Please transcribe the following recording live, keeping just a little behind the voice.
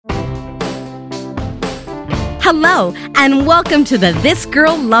Hello, and welcome to the This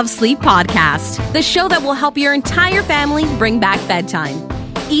Girl Loves Sleep podcast, the show that will help your entire family bring back bedtime.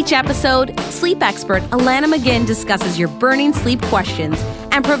 Each episode, sleep expert Alana McGinn discusses your burning sleep questions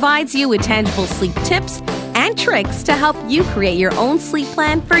and provides you with tangible sleep tips and tricks to help you create your own sleep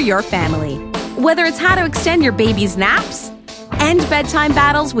plan for your family. Whether it's how to extend your baby's naps, end bedtime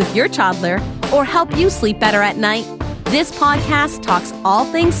battles with your toddler, or help you sleep better at night, this podcast talks all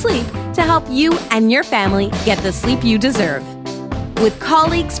things sleep to help you and your family get the sleep you deserve. With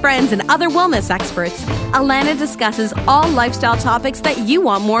colleagues, friends, and other wellness experts, Alana discusses all lifestyle topics that you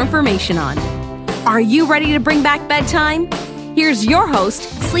want more information on. Are you ready to bring back bedtime? Here's your host,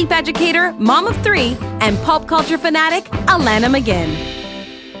 sleep educator, mom of three, and pop culture fanatic, Alana McGinn.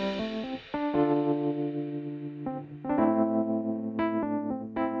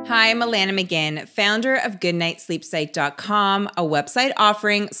 Hi, I'm Alana McGinn, founder of GoodnightSleepSite.com, a website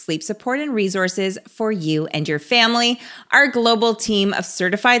offering sleep support and resources for you and your family. Our global team of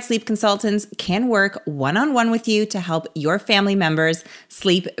certified sleep consultants can work one-on-one with you to help your family members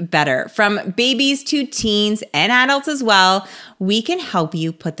sleep better. From babies to teens and adults as well, we can help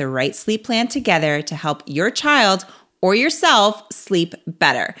you put the right sleep plan together to help your child or yourself sleep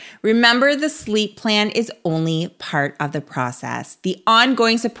better. Remember, the sleep plan is only part of the process. The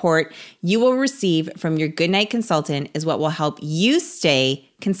ongoing support you will receive from your Goodnight consultant is what will help you stay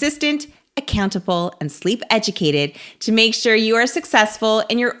consistent, accountable, and sleep educated to make sure you are successful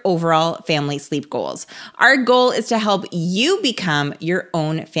in your overall family sleep goals. Our goal is to help you become your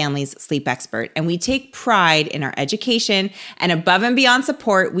own family's sleep expert, and we take pride in our education and above and beyond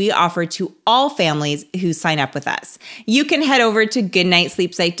support we offer to all families who sign up with us. You can head over to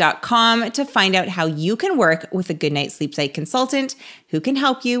GoodnightSleepSite.com to find out how you can work with a Goodnight Sleep Site consultant who can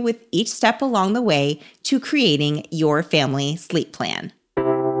help you with each step along the way to creating your family sleep plan.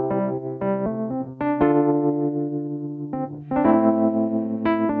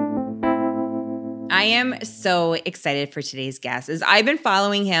 I am so excited for today's guest, as I've been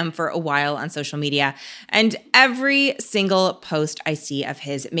following him for a while on social media, and every single post I see of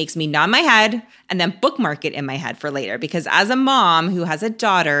his makes me nod my head and then bookmark it in my head for later, because as a mom who has a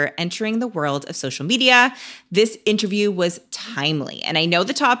daughter entering the world of social media, this interview was timely. And I know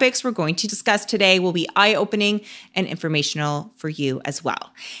the topics we're going to discuss today will be eye-opening and informational for you as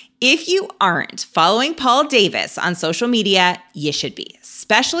well. If you aren't following Paul Davis on social media, you should be,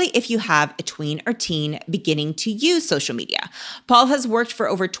 especially if you have a tween or teen beginning to use social media. Paul has worked for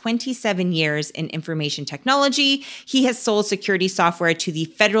over 27 years in information technology. He has sold security software to the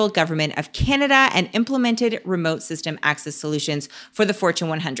federal government of Canada and implemented remote system access solutions for the Fortune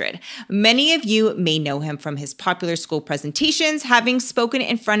 100. Many of you may know him from his popular school presentations, having spoken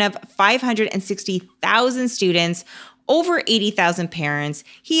in front of 560,000 students, over 80,000 parents.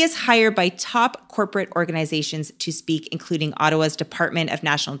 He is hired by top corporate organizations to speak, including Ottawa's Department of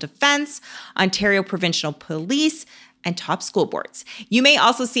National Defence, Ontario Provincial Police, and top school boards. You may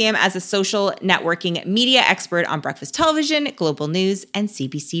also see him as a social networking media expert on breakfast television, Global News, and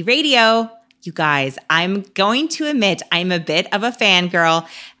CBC Radio. You guys, I'm going to admit I'm a bit of a fangirl,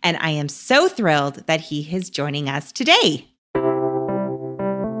 and I am so thrilled that he is joining us today.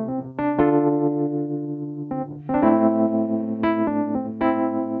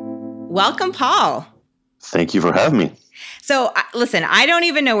 Welcome, Paul. Thank you for having me. So listen, I don't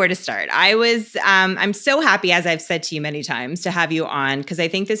even know where to start. I'm so happy, as I've said to you many times, to have you on, because I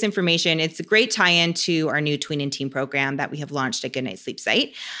think this information, it's a great tie-in to our new tween and teen program that we have launched at Goodnight Sleep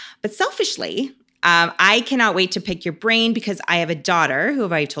Site. But selfishly, I cannot wait to pick your brain, because I have a daughter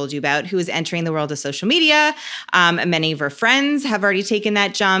who I've told you about, who is entering the world of social media. Many of her friends have already taken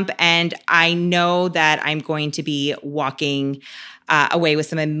that jump, and I know that I'm going to be walking away with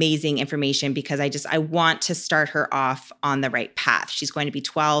some amazing information, because I want to start her off on the right path. She's going to be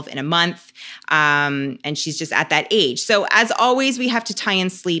 12 in a month, and she's just at that age. So as always, we have to tie in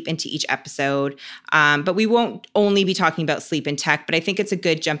sleep into each episode, but we won't only be talking about sleep and tech, but I think it's a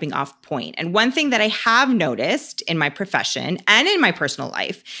good jumping off point. And one thing that I have noticed in my profession and in my personal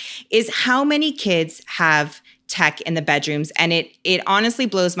life is how many kids have tech in the bedrooms. And it honestly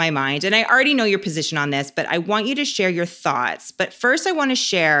blows my mind. And I already know your position on this, but I want you to share your thoughts. But first, I want to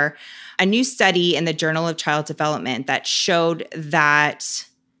share a new study in the Journal of Child Development that showed that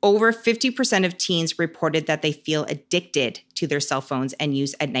over 50% of teens reported that they feel addicted to their cell phones and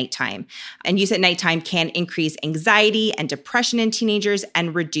use at nighttime. And use at nighttime can increase anxiety and depression in teenagers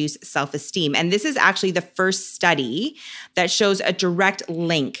and reduce self-esteem. And this is actually the first study that shows a direct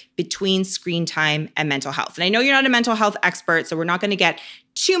link between screen time and mental health. And I know you're not a mental health expert, so we're not going to get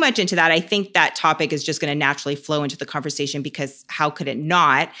too much into that. I think that topic is just going to naturally flow into the conversation because how could it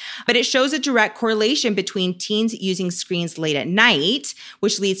not? But it shows a direct correlation between teens using screens late at night,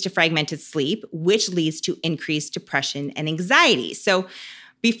 which leads to fragmented sleep, which leads to increased depression and anxiety. So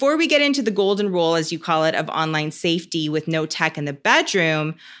before we get into the golden rule, as you call it, of online safety with no tech in the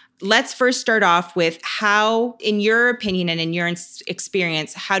bedroom, let's first start off with how, in your opinion and in your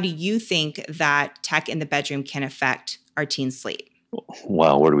experience, how do you think that tech in the bedroom can affect our teens' sleep?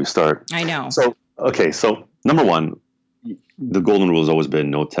 Wow, where do we start? I know. So number one, the golden rule has always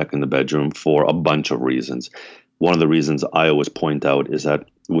been no tech in the bedroom for a bunch of reasons. One of the reasons I always point out is that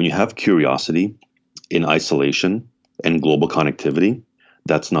when you have curiosity in isolation and global connectivity,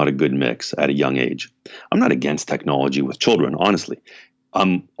 that's not a good mix at a young age. I'm not against technology with children, honestly.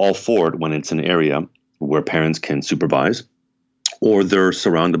 I'm all for it when it's an area where parents can supervise or they're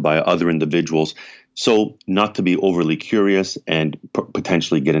surrounded by other individuals. So not to be overly curious and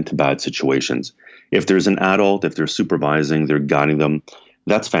potentially get into bad situations. If there's an adult, if they're supervising, they're guiding them,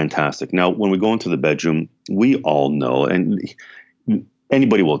 that's fantastic. Now, when we go into the bedroom, we all know, and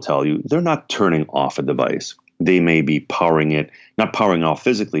anybody will tell you, they're not turning off a device. They may be powering it, not powering off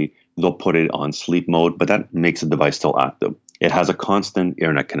physically, they'll put it on sleep mode, but that makes the device still active. It has a constant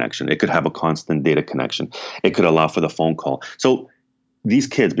internet connection. It could have a constant data connection. It could allow for the phone call. So these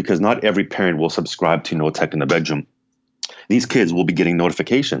kids, because not every parent will subscribe to no tech in the bedroom, these kids will be getting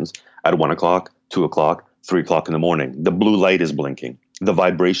notifications at 1 o'clock, 2 o'clock, 3 o'clock in the morning. The blue light is blinking. The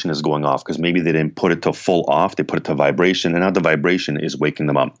vibration is going off because maybe they didn't put it to full off. They put it to vibration, and now the vibration is waking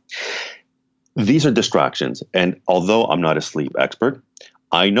them up. These are distractions. And although I'm not a sleep expert,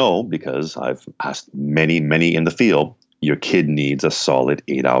 I know because I've asked many in the field, your kid needs a solid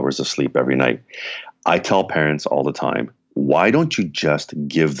 8 hours of sleep every night. I tell parents all the time, why don't you just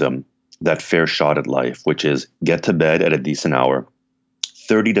give them that fair shot at life, which is get to bed at a decent hour,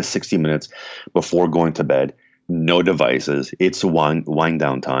 30 to 60 minutes before going to bed, no devices. It's wind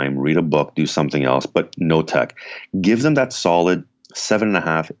down time, read a book, do something else, but no tech. Give them that solid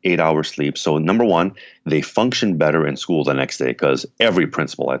 7.5, 8 hour sleep. So number one, they function better in school the next day because every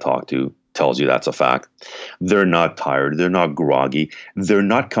principal I talk to tells you that's a fact. They're not tired. They're not groggy. They're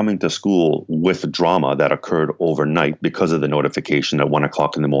not coming to school with drama that occurred overnight because of the notification at 1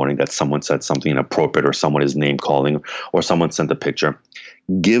 o'clock in the morning that someone said something inappropriate or someone is name calling or someone sent a picture.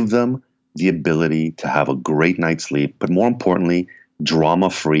 Give them the ability to have a great night's sleep, but more importantly,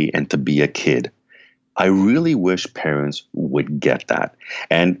 drama-free and to be a kid. I really wish parents would get that.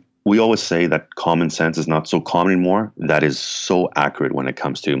 And we always say that common sense is not so common anymore. That is so accurate when it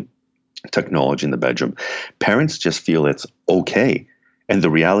comes to technology in the bedroom. Parents just feel it's okay. And the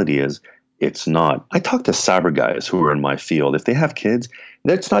reality is it's not. I talk to cyber guys who are in my field. If they have kids,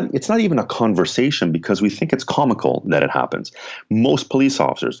 it's not even a conversation because we think it's comical that it happens. Most police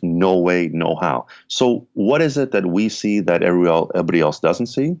officers, no way, no how. So what is it that we see that everybody else doesn't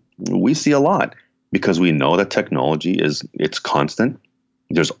see? We see a lot because we know that technology it's constant.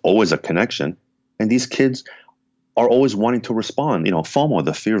 There's always a connection. And these kids are always wanting to respond. FOMO,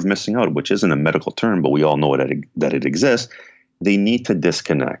 the fear of missing out, which isn't a medical term, but we all know that it exists. They need to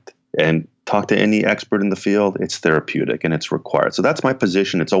disconnect and talk to any expert in the field. It's therapeutic and it's required. So that's my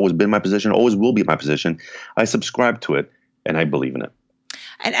position. It's always been my position, always will be my position. I subscribe to it and I believe in it.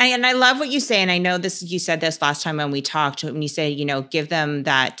 And I love what you say. And I know you said this last time when we talked, when you say, give them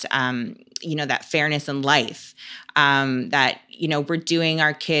that, that fairness in life, that, we're doing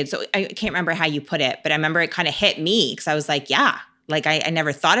our kids. So I can't remember how you put it, but I remember it kind of hit me because I was like, yeah, like I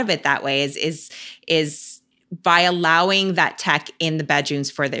never thought of it that way is by allowing that tech in the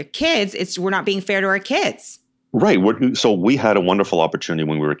bedrooms for their kids, we're not being fair to our kids. Right. So we had a wonderful opportunity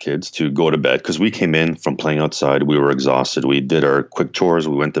when we were kids to go to bed because we came in from playing outside. We were exhausted. We did our quick chores.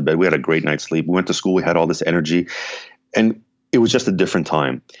 We went to bed. We had a great night's sleep. We went to school. We had all this energy. And it was just a different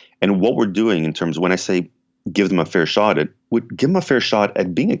time. And what we're doing in terms of when I say give them a fair shot, give them a fair shot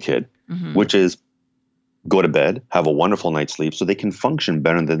at being a kid, which is go to bed, have a wonderful night's sleep so they can function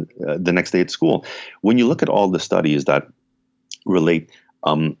better than the next day at school. When you look at all the studies that relate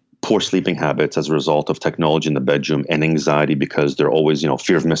poor sleeping habits as a result of technology in the bedroom and anxiety because they're always,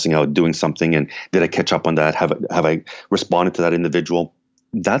 fear of missing out, doing something. And did I catch up on that? Have I responded to that individual?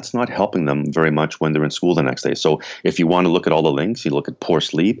 that's not helping them very much when they're in school the next day. So if you want to look at all the links, you look at poor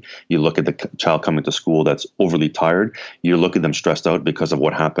sleep, you look at the child coming to school that's overly tired, you look at them stressed out because of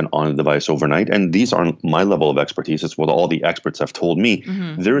what happened on the device overnight. And these aren't my level of expertise. It's what all the experts have told me.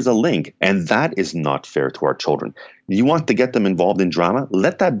 There is a link, and that is not fair to our children. You want to get them involved in drama?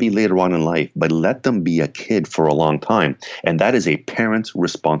 Let that be later on in life, but let them be a kid for a long time. And that is a parent's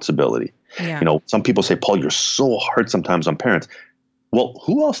responsibility. Yeah. You know, some people say, Paul, you're so hard sometimes on parents. Well,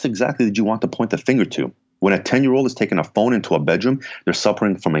 who else exactly did you want to point the finger to? When a 10-year-old is taking a phone into a bedroom, they're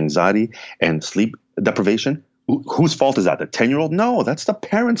suffering from anxiety and sleep deprivation. Whose fault is that? The 10-year-old? No, that's the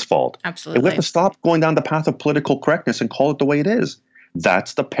parent's fault. Absolutely. And we have to stop going down the path of political correctness and call it the way it is.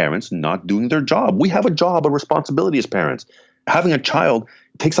 That's the parents not doing their job. We have a job, a responsibility as parents. Having a child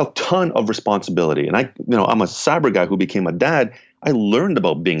takes a ton of responsibility. And I'm a cyber guy who became a dad. I learned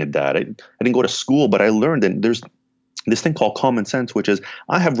about being a dad. I didn't go to school, but I learned, and there's this thing called common sense, which is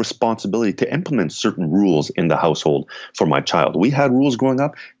I have responsibility to implement certain rules in the household for my child. We had rules growing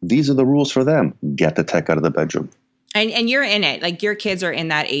up. These are the rules for them. Get the tech out of the bedroom. And you're in it. Like your kids are in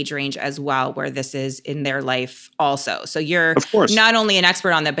that age range as well, where this is in their life also. So you're not only an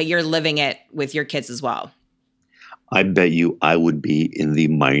expert on that, but you're living it with your kids as well. I bet you I would be in the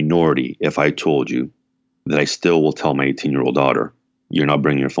minority if I told you that I still will tell my 18-year-old daughter, you're not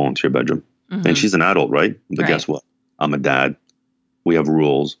bringing your phone to your bedroom. And she's an adult, right? But guess what? I'm a dad. We have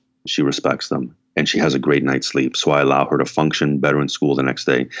rules. She respects them. And she has a great night's sleep. So I allow her to function better in school the next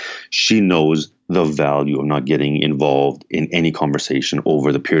day. She knows the value of not getting involved in any conversation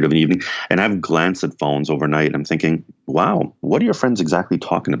over the period of an evening. And I've glanced at phones overnight and I'm thinking, wow, what are your friends exactly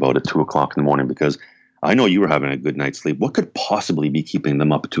talking about at 2 o'clock in the morning? Because I know you were having a good night's sleep. What could possibly be keeping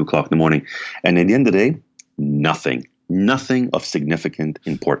them up at 2 o'clock in the morning? And at the end of the day, nothing of significant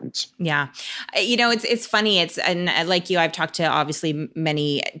importance. Yeah. You know, it's funny. And like you, I've talked to obviously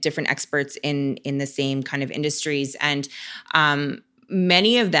many different experts in the same kind of industries. And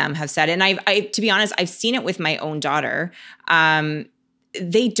many of them have said, and I to be honest, I've seen it with my own daughter.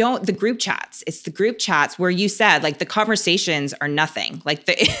 The group chats. It's the group chats where you said like the conversations are nothing. Like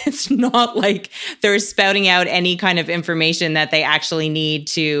it's not like they're spouting out any kind of information that they actually need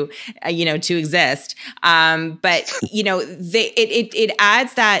to, to exist. But it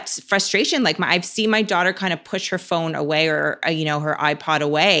adds that frustration. Like I've seen my daughter kind of push her phone away or her iPod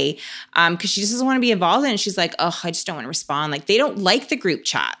away because she just doesn't want to be involved in it. And she's like, oh, I just don't want to respond. Like they don't like the group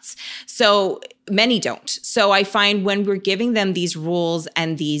chats. So many don't. So I find when we're giving them these rules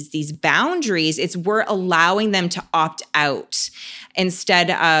and these boundaries, we're allowing them to opt out instead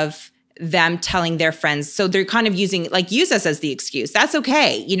of them telling their friends. So they're kind of use us as the excuse. That's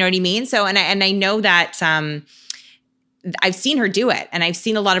okay. You know what I mean? So, and I know that, I've seen her do it and I've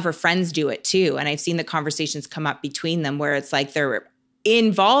seen a lot of her friends do it too. And I've seen the conversations come up between them where it's like they're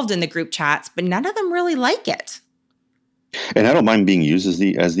involved in the group chats, but none of them really like it. And I don't mind being used as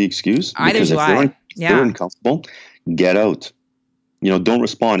the excuse. Either do I. If they're uncomfortable, get out. Don't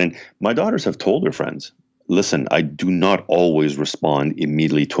respond. And my daughters have told their friends, listen, I do not always respond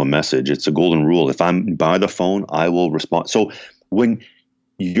immediately to a message. It's a golden rule. If I'm by the phone, I will respond. So when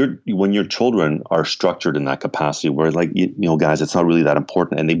your children are structured in that capacity where guys, it's not really that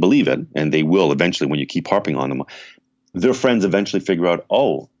important, and they believe it, and they will eventually when you keep harping on them, their friends eventually figure out,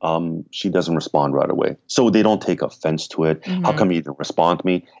 she doesn't respond right away. So they don't take offense to it. Mm-hmm. How come you didn't respond to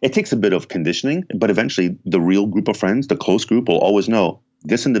me? It takes a bit of conditioning, but eventually the real group of friends, the close group, will always know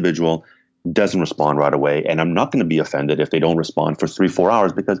this individual doesn't respond right away. And I'm not going to be offended if they don't respond for 3-4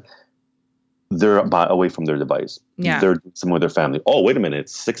 hours because they're away from their device. Yeah. They're somewhere with their family. Oh, wait a minute,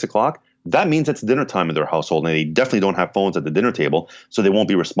 it's 6 o'clock? That means it's dinner time in their household, and they definitely don't have phones at the dinner table, so they won't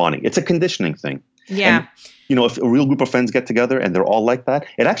be responding. It's a conditioning thing. Yeah. And, if a real group of friends get together and they're all like that,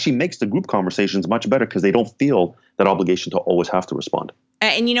 it actually makes the group conversations much better because they don't feel that obligation to always have to respond.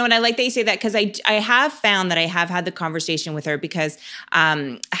 And you know what, I like that you say that because I have found that I have had the conversation with her because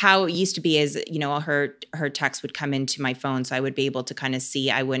how it used to be is, her text would come into my phone. So I would be able to kind of see,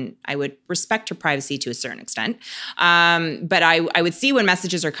 I would respect her privacy to a certain extent. But I would see when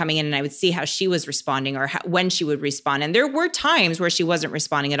messages are coming in and I would see how she was responding or when she would respond. And there were times where she wasn't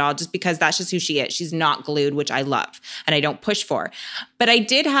responding at all just because that's just who she is. She's not glued, which I love and I don't push for. But I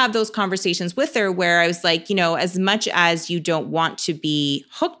did have those conversations with her where I was like, as much as you don't want to be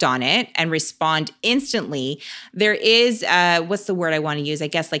hooked on it and respond instantly, there is what's the word I want to use? I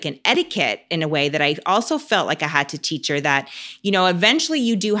guess like an etiquette in a way that I also felt like I had to teach her that, eventually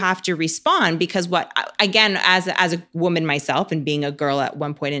you do have to respond because again, as a woman myself and being a girl at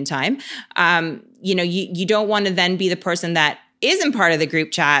one point in time, you don't want to then be the person that isn't part of the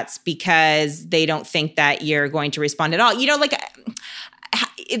group chats because they don't think that you're going to respond at all.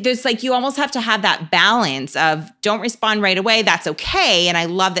 there's like, you almost have to have that balance of don't respond right away. That's okay. And I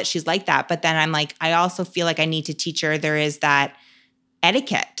love that she's like that. But then I'm like, I also feel like I need to teach her there is that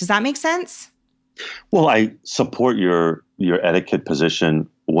etiquette. Does that make sense? Well, I support your etiquette position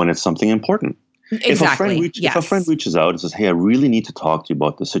when it's something important. Exactly. If a friend reaches out and says, hey, I really need to talk to you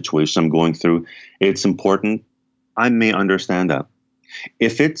about the situation I'm going through, it's important, I may understand that.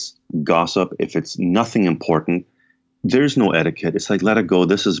 If it's gossip, if it's nothing important, there's no etiquette. It's like, let it go.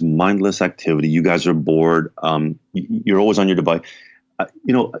 This is mindless activity. You guys are bored. You're always on your device.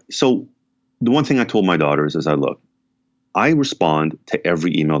 So the one thing I told my daughters is I respond to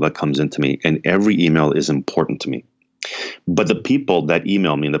every email that comes into me, and every email is important to me. But the people that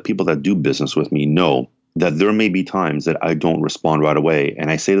email me and the people that do business with me know that there may be times that I don't respond right away.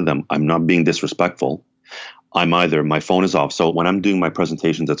 And I say to them, I'm not being disrespectful. My phone is off. So when I'm doing my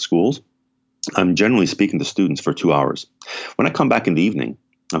presentations at schools, I'm generally speaking to students for 2 hours. When I come back in the evening,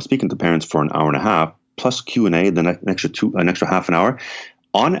 I'm speaking to parents for an hour and a half, plus Q&A, then an extra half an hour.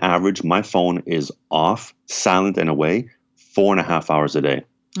 On average, my phone is off, silent and away 4.5 hours a day.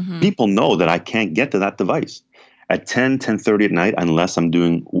 Mm-hmm. People know that I can't get to that device. At 10:30 at night, unless I'm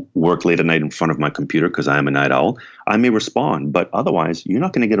doing work late at night in front of my computer because I am a night owl, I may respond. But otherwise, you're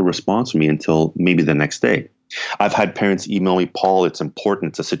not going to get a response from me until maybe the next day. I've had parents email me, Paul, it's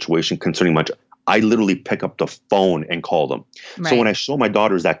important. It's a situation concerning much. I literally pick up the phone and call them. Right. So when I show my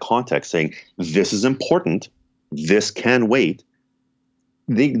daughters that context saying, this is important, this can wait,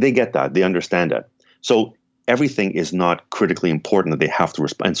 they get that. They understand that. So everything is not critically important that they have to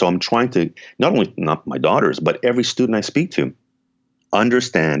respond. And so I'm trying to, not my daughters, but every student I speak to,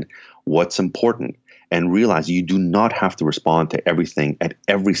 understand what's important and realize you do not have to respond to everything at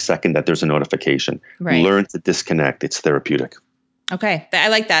every second that there's a notification. Right. Learn to disconnect. It's therapeutic. Okay. I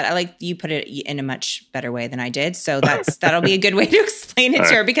like that. I like you put it in a much better way than I did. So that'll be a good way to explain it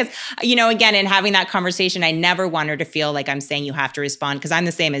to her because, again, in having that conversation, I never want her to feel like I'm saying you have to respond because I'm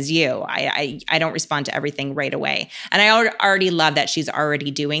the same as you. I don't respond to everything right away. And I already love that she's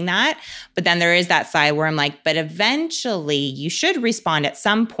already doing that. But then there is that side where I'm like, but eventually you should respond at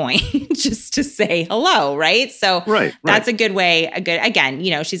some point just to say hello. Right. So that's a good way. Again,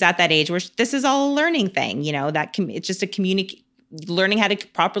 she's at that age where this is all a learning thing, it's just a learning how to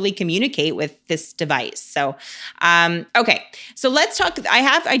properly communicate with this device. So, okay. So let's talk.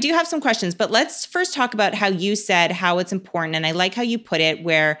 I do have some questions, but let's first talk about how you said how it's important. And I like how you put it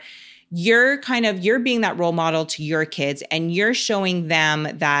where you're being that role model to your kids and you're showing them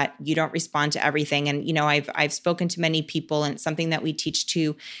that you don't respond to everything. And, I've spoken to many people and it's something that we teach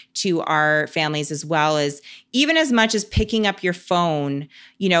to our families as well is even as much as picking up your phone,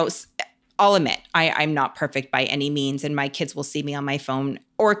 I'll admit, I'm not perfect by any means, and my kids will see me on my phone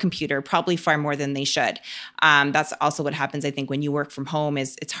or computer probably far more than they should. That's also what happens, I think, when you work from home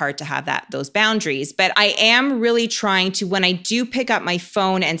is it's hard to have those boundaries. But I am really trying to, when I do pick up my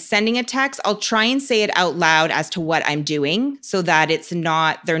phone and sending a text, I'll try and say it out loud as to what I'm doing so that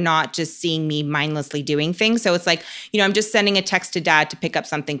they're not just seeing me mindlessly doing things. So it's like, I'm just sending a text to dad to pick up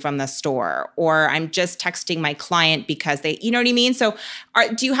something from the store, or I'm just texting my client because they, you know what I mean? So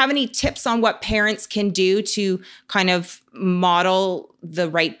do you have any tips on what parents can do to kind of model the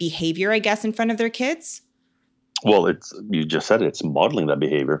right behavior, I guess, in front of their kids? Well, you just said it's modeling that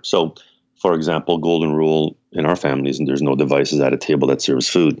behavior. So, for example, golden rule in our families, and there's no devices at a table that serves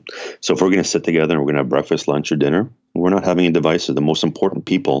food. So if we're going to sit together and we're going to have breakfast, lunch, or dinner, we're not having any devices. The most important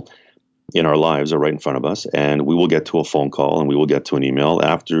people in our lives are right in front of us, and we will get to a phone call and we will get to an email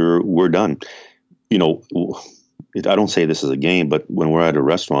after we're done. I don't say this as a game, but when we're at a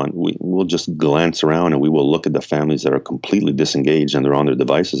restaurant, we'll just glance around and we will look at the families that are completely disengaged and they're on their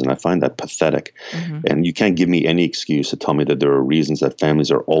devices. And I find that pathetic. Mm-hmm. And you can't give me any excuse to tell me that there are reasons that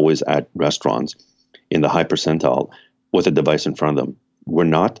families are always at restaurants in the high percentile with a device in front of them. We're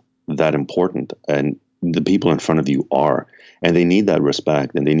not that important. And the people in front of you are. And they need that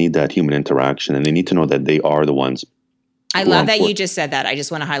respect and they need that human interaction. And they need to know that they are the ones. I love that you just said that. I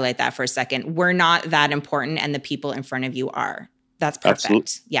just want to highlight that for a second. We're not that important and the people in front of you are. That's perfect.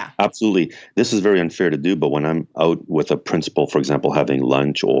 Absolutely. Yeah. Absolutely. This is very unfair to do, but when I'm out with a principal, for example, having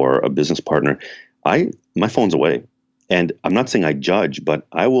lunch or a business partner, my phone's away. And I'm not saying I judge, but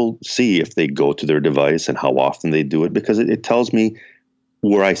I will see if they go to their device and how often they do it because it tells me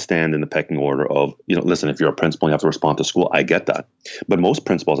where I stand in the pecking order of, listen, if you're a principal, you have to respond to school. I get that. But most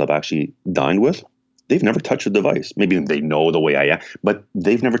principals I've actually dined with, they've never touched a device. Maybe they know the way I am, but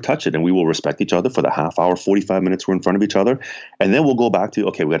they've never touched it. And we will respect each other for the half hour, 45 minutes we're in front of each other. And then we'll go back to,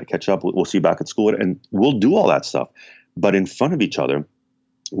 okay, we got to catch up. We'll see you back at school. And we'll do all that stuff. But in front of each other,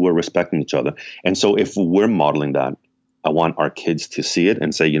 we're respecting each other. And so if we're modeling that, I want our kids to see it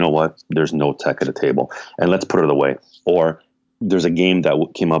and say, you know what, there's no tech at the table, and let's put it away. Or there's a game that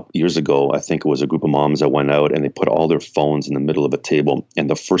came up years ago. I think it was a group of moms that went out and they put all their phones in the middle of a table,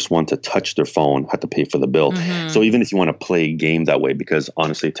 and the first one to touch their phone had to pay for the bill. So even if you want to play a game that way, because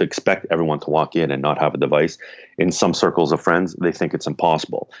honestly, to expect everyone to walk in and not have a device, in some circles of friends, they think it's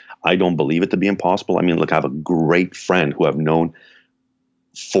impossible. I don't believe it to be impossible. I mean, look, I have a great friend who I've known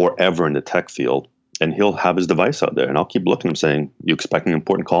forever in the tech field, and he'll have his device out there, and I'll keep looking at him saying, you expecting an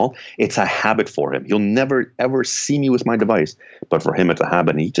important call? It's a habit for him. He'll never, ever see me with my device, but for him, it's a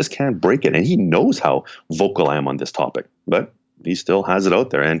habit, and he just can't break it. And he knows how vocal I am on this topic, but he still has it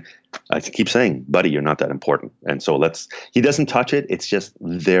out there. And I keep saying, buddy, you're not that important. And so he doesn't touch it. It's just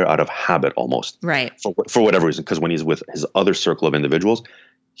there out of habit almost. Right. For whatever reason, because when he's with his other circle of individuals,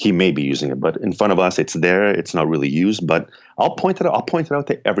 he may be using it, but in front of us, it's there. It's not really used, but I'll point it out. I'll point it out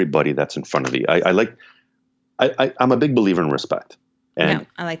to everybody that's in front of me. I'm a big believer in respect. And no,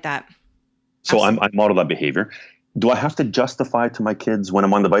 I like that. So I model that behavior. Do I have to justify to my kids when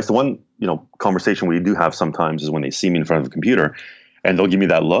I'm on the device? The one, conversation we do have sometimes is when they see me in front of a computer and they'll give me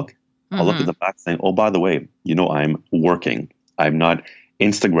that look. I'll look at the back saying, oh, by the way, I'm working. I'm not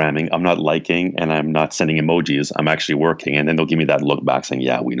Instagramming, I'm not liking, and I'm not sending emojis. I'm actually working. And then they'll give me that look back saying,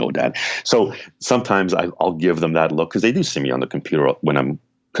 yeah, we know, Dad. So sometimes I'll give them that look because they do see me on the computer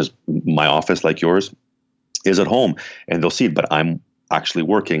because my office, like yours, is at home, and they'll see it, but I'm actually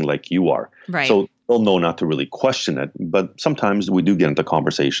working like you are. Right. So they'll know not to really question it. But sometimes we do get into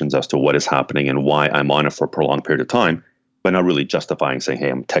conversations as to what is happening and why I'm on it for a prolonged period of time, but not really justifying saying, hey,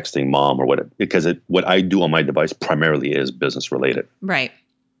 I'm texting mom or whatever, because what I do on my device primarily is business related. Right.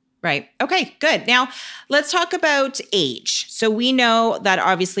 Right. Okay, good. Now let's talk about age. So we know that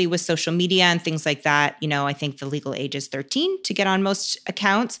obviously with social media and things like that, I think the legal age is 13 to get on most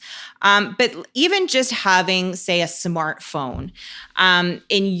accounts. But even just having, say, a smartphone,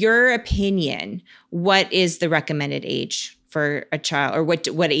 in your opinion, what is the recommended age for a child, or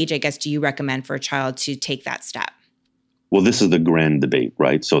what age, I guess, do you recommend for a child to take that step? Well, this is the grand debate,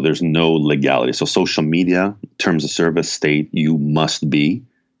 right? So there's no legality. So social media, terms of service state, you must be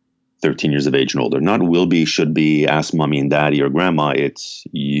 13 years of age and older. Not will be, should be, ask mommy and daddy or grandma. It's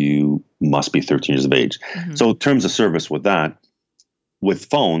you must be 13 years of age. Mm-hmm. So terms of service with that, with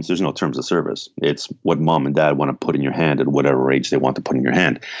phones, there's no terms of service. It's what mom and dad want to put in your hand at whatever age they want to put in your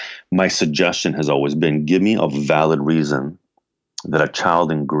hand. My suggestion has always been, give me a valid reason that a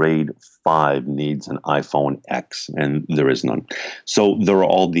child in grade 5 needs an iPhone X, and there is none. So there are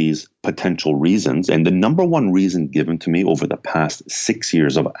all these potential reasons. And the number one reason given to me over the past 6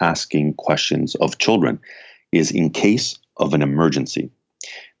 years of asking questions of children is in case of an emergency.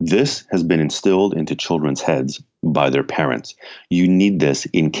 This has been instilled into children's heads by their parents. You need this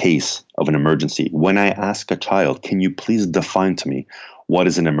in case of an emergency. When I ask a child, can you please define to me what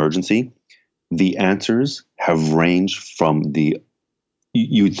is an emergency? The answers have ranged from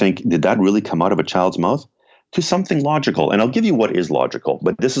you'd think, did that really come out of a child's mouth? To something logical. And I'll give you what is logical,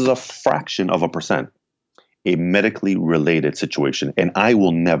 but this is a fraction of a percent. A medically related situation. And I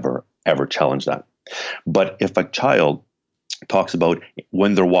will never, ever challenge that. But if a child talks about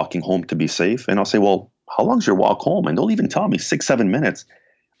when they're walking home to be safe, and I'll say, well, how long's your walk home? And they'll even tell me 6-7 minutes.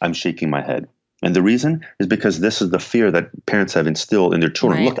 I'm shaking my head. And the reason is because this is the fear that parents have instilled in their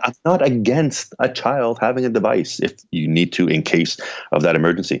children. Right. Look, I'm not against a child having a device if you need to in case of that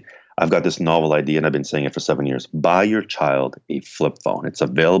emergency. I've got this novel idea, and I've been saying it for 7 years. Buy your child a flip phone. It's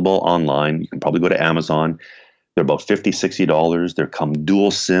available online. You can probably go to Amazon. They're about $50, $60. They come dual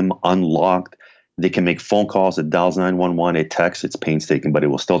SIM, unlocked. They can make phone calls. It dials 911. It texts. It's painstaking, but it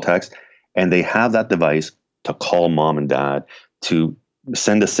will still text. And they have that device to call mom and dad, to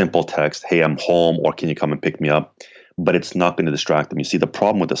send a simple text, hey, I'm home, or can you come and pick me up? But it's not going to distract them. You see, the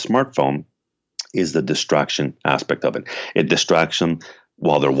problem with a smartphone is the distraction aspect of it. It distracts them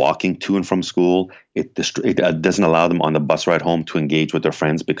while they're walking to and from school. It doesn't allow them on the bus ride home to engage with their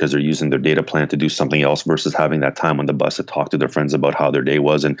friends because they're using their data plan to do something else versus having that time on the bus to talk to their friends about how their day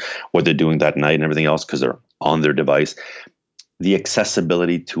was and what they're doing that night and everything else because they're on their device. The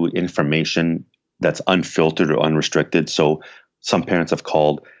accessibility to information that's unfiltered or unrestricted. So some parents have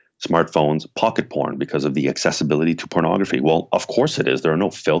called smartphones pocket porn because of the accessibility to pornography. Well, of course it is. There are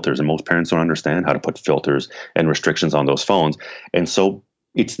no filters, and most parents don't understand how to put filters and restrictions on those phones. And so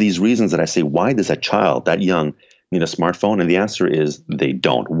it's these reasons that I say, why does a child that young need a smartphone? And the answer is they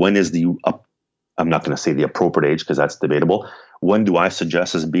don't. When is I'm not going to say the appropriate age because that's debatable. When do I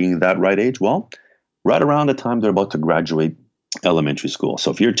suggest as being that right age? Well, right around the time they're about to graduate elementary school.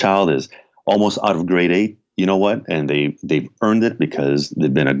 So if your child is almost out of grade 8, you know what? And they've earned it because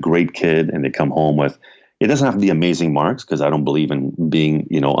they've been a great kid and they come home with, It doesn't have to be amazing marks because I don't believe in being,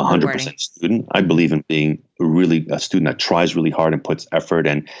 100% student. I believe in being really a student that tries really hard and puts effort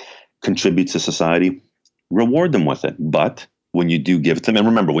and contributes to society. Reward them with it. But when you do give it to them, and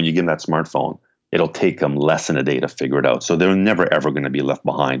remember, when you give them that smartphone, it'll take them less than a day to figure it out. So they're never, ever going to be left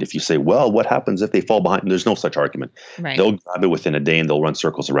behind. If you say, well, what happens if they fall behind? There's no such argument. Right. They'll grab it within a day and they'll run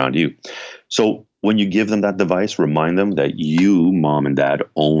circles around you. So when you give them that device, remind them that you, mom and dad,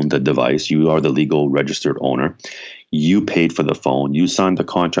 own the device. You are the legal registered owner. You paid for the phone. You signed the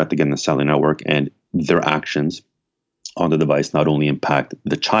contract to get in the cellular network, and their actions on the device not only impact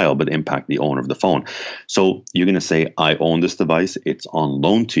the child, but impact the owner of the phone. So you're going to say, I own this device. It's on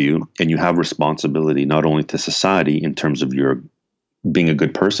loan to you. And you have responsibility not only to society in terms of your being a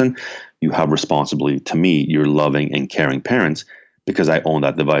good person, you have responsibility to me, your loving and caring parents, because I own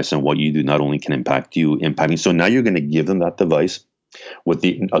that device. And what you do not only can impact you, impacting. So now you're going to give them that device with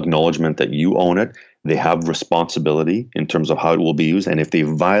the acknowledgement that you own it. They have responsibility in terms of how it will be used. And if they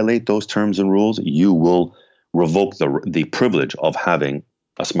violate those terms and rules, you will revoke the privilege of having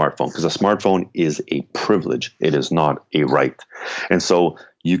a smartphone, because a smartphone is a privilege. It is not a right. And so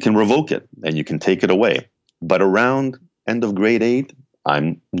you can revoke it and you can take it away. But around end of grade 8,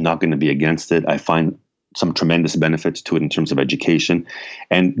 I'm not going to be against it. I find some tremendous benefits to it in terms of education,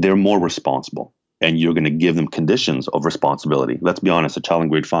 and they're more responsible. And you're going to give them conditions of responsibility. Let's be honest, a child in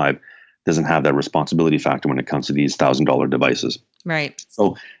grade 5 doesn't have that responsibility factor when it comes to these $1,000 devices. Right.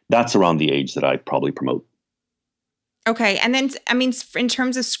 So that's around the age that I probably promote. Okay. And then, I mean, in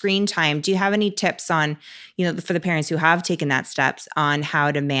terms of screen time, do you have any tips on, for the parents who have taken that steps on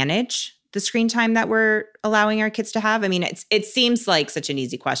how to manage the screen time that we're allowing our kids to have? I mean, it seems like such an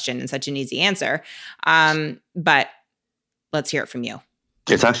easy question and such an easy answer, but let's hear it from you.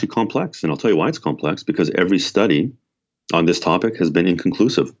 It's actually complex. And I'll tell you why it's complex, because every study on this topic has been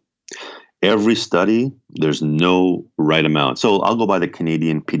inconclusive. Every study, there's no right amount. So I'll go by the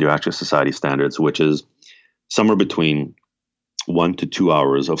Canadian Pediatric Society standards, which is somewhere between 1 to 2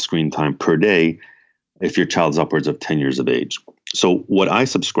 hours of screen time per day if your child's upwards of 10 years of age. So what I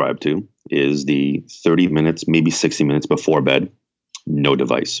subscribe to is the 30 minutes, maybe 60 minutes before bed, no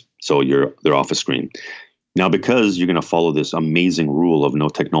device. So they're off a screen. Now, because you're going to follow this amazing rule of no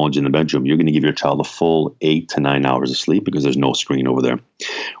technology in the bedroom, you're going to give your child a full 8 to 9 hours of sleep because there's no screen over there.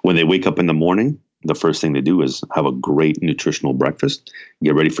 When they wake up in the morning, the first thing they do is have a great nutritional breakfast,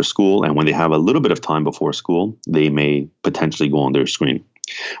 get ready for school. And when they have a little bit of time before school, they may potentially go on their screen.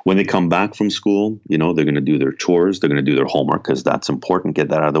 When they come back from school, they're going to do their chores. They're going to do their homework because that's important. Get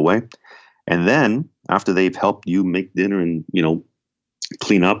that out of the way. And then after they've helped you make dinner and,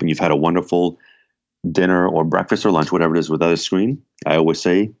 clean up, and you've had a wonderful dinner or breakfast or lunch, whatever it is, without a screen, I always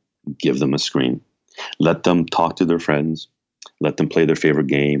say, give them a screen. Let them talk to their friends. Let them play their favorite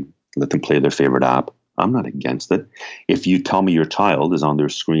game. Let them play their favorite app. I'm not against it. If you tell me your child is on their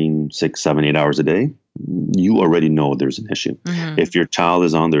screen 6, 7, 8 hours a day, you already know there's an issue. Mm-hmm. If your child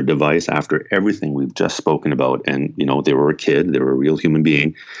is on their device after everything we've just spoken about, and they were a kid, they were a real human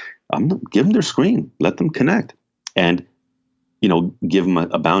being, give them their screen. Let them connect. And give them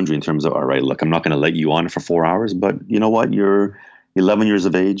a boundary in terms of, all right, look, I'm not going to let you on for 4 hours, but you know what? You're 11 years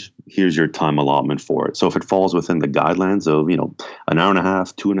of age. Here's your time allotment for it. So if it falls within the guidelines of, an hour and a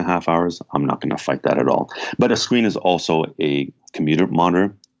half, 2.5 hours, I'm not going to fight that at all. But a screen is also a computer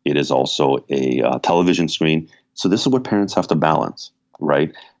monitor. It is also a television screen. So this is what parents have to balance,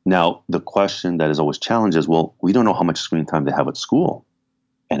 right? Now, the question that is always challenged is, well, we don't know how much screen time they have at school.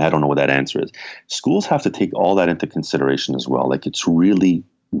 And I don't know what that answer is. Schools have to take all that into consideration as well. Like, it's really,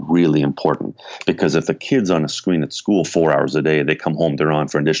 really important, because if the kid's on a screen at school 4 hours a day, they come home, they're on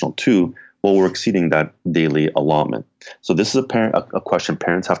for an additional 2, well, we're exceeding that daily allotment. So this is a question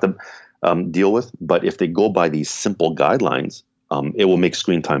parents have to deal with. But if they go by these simple guidelines, it will make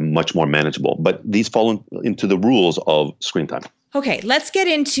screen time much more manageable. But these fall into the rules of screen time. Okay, let's get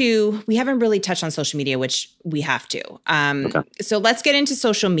into, we haven't really touched on social media, which we have to. Okay. So let's get into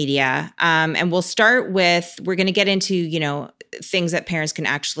social media. And we'll start with, we're going to get into, things that parents can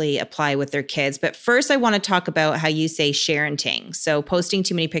actually apply with their kids. But first, I want to talk about how you say sharenting. So posting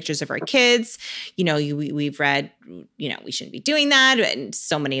too many pictures of our kids, we've read, we shouldn't be doing that. And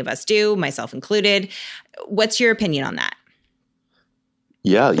so many of us do, myself included. What's your opinion on that?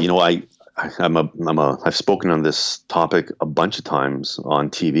 Yeah, I've spoken on this topic a bunch of times on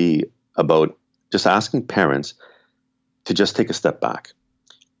TV about just asking parents to just take a step back.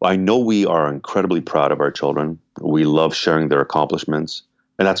 I know we are incredibly proud of our children. We love sharing their accomplishments,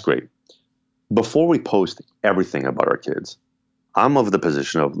 and that's great. Before we post everything about our kids, I'm of the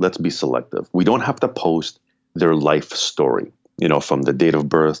position of, let's be selective. We don't have to post their life story. from the date of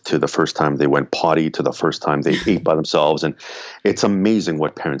birth to the first time they went potty to the first time they ate by themselves. And it's amazing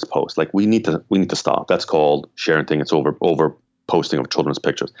what parents post. Like we need to stop. That's called sharing thing. It's over posting of children's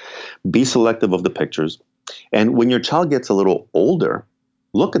pictures. Be selective of the pictures. And when your child gets a little older,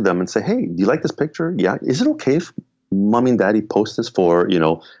 look at them and say, hey, do you like this picture? Yeah. Is it okay if mommy and daddy post this for,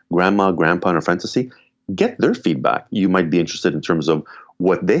 grandma, grandpa, and a friend to see? Get their feedback. You might be interested in terms of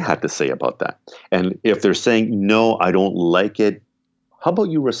what they had to say about that. And if they're saying, no, I don't like it, how about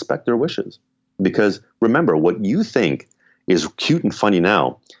you respect their wishes? Because remember, what you think is cute and funny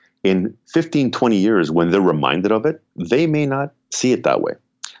now, in 15, 20 years, when they're reminded of it, they may not see it that way.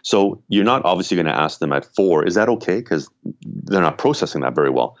 So you're not obviously going to ask them at 4, is that okay? Because they're not processing that very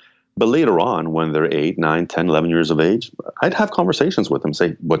well. But later on, when they're 8, 9, 10, 11 years of age, I'd have conversations with them,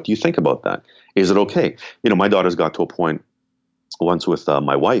 say, what do you think about that? Is it okay? My daughter's got to a point once with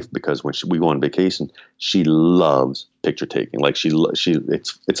my wife, because when we go on vacation, she loves picture taking. Like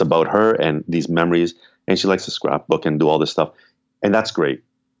it's about her and these memories, and she likes to scrapbook and do all this stuff. And that's great.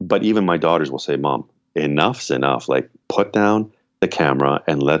 But even my daughters will say, Mom, enough's enough. Like put down the camera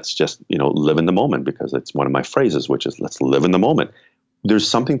and let's just, live in the moment, because it's one of my phrases, which is let's live in the moment. There's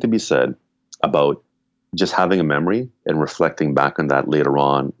something to be said about just having a memory and reflecting back on that later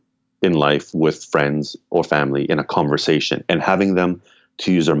on in life with friends or family in a conversation, and having them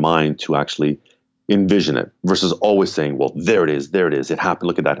to use their mind to actually envision it versus always saying, well, there it is, it happened,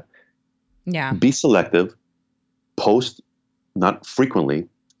 look at that. Yeah. Be selective, post not frequently,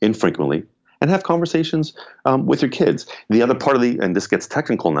 infrequently, and have conversations with your kids. The other part and this gets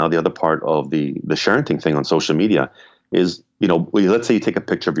technical now, the other part of the sharing thing on social media is, let's say you take a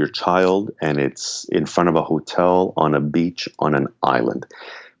picture of your child and it's in front of a hotel, on a beach, on an island.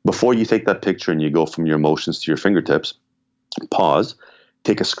 Before you take that picture and you go from your emotions to your fingertips, pause,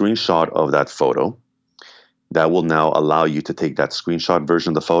 take a screenshot of that photo. That will now allow you to take that screenshot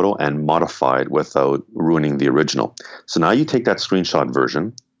version of the photo and modify it without ruining the original. So now you take that screenshot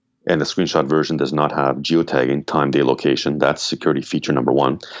version, and the screenshot version does not have geotagging, time, day, location. That's security feature number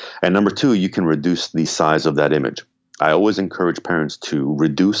 1. And number 2, you can reduce the size of that image. I always encourage parents to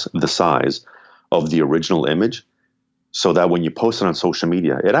reduce the size of the original image so that when you post it on social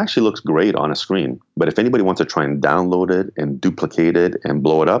media, it actually looks great on a screen. But if anybody wants to try and download it and duplicate it and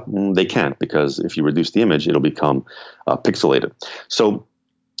blow it up, they can't, because if you reduce the image, it'll become pixelated. So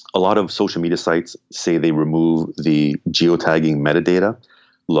a lot of social media sites say they remove the geotagging metadata.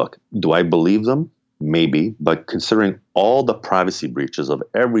 Look, do I believe them? Maybe, but considering all the privacy breaches of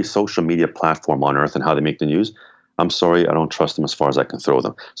every social media platform on earth and how they make the news, I'm sorry, I don't trust them as far as I can throw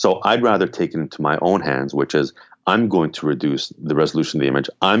them. So I'd rather take it into my own hands, which is I'm going to reduce the resolution of the image.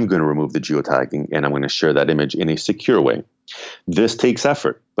 I'm going to remove the geotagging, and I'm going to share that image in a secure way. This takes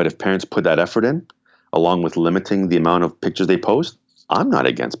effort, but if parents put that effort in, along with limiting the amount of pictures they post, I'm not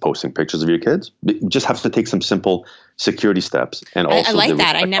against posting pictures of your kids. You just have to take some simple security steps. And also, I like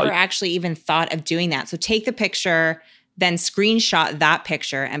that. I never actually even thought of doing that. So take the picture, then screenshot that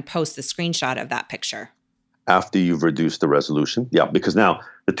picture and post the screenshot of that picture. After you've reduced the resolution. Yeah, because now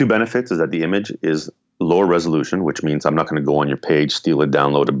the 2 benefits is that the image is lower resolution, which means I'm not going to go on your page, steal it,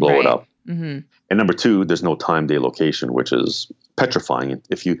 download it, blow it up. Mm-hmm. And number 2, there's no time, day, location, which is petrifying.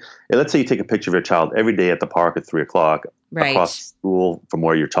 Let's say you take a picture of your child every day at the park at 3:00 across school from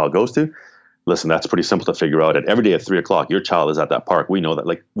where your child goes to. Listen, that's pretty simple to figure out. Every day at 3:00, your child is at that park. We know that.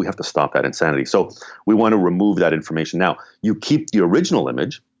 We have to stop that insanity. So we want to remove that information. Now, you keep the original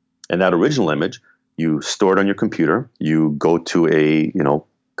image, and that original image, you store it on your computer. You go to a,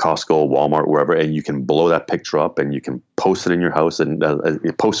 Costco, Walmart, wherever, and you can blow that picture up and you can post it in your house and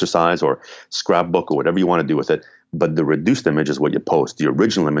poster size or scrapbook or whatever you want to do with it. But the reduced image is what you post. The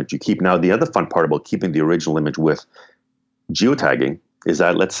original image you keep. Now, the other fun part about keeping the original image with geotagging is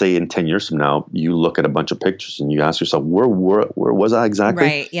that, let's say in 10 years from now, you look at a bunch of pictures and you ask yourself, where was I exactly?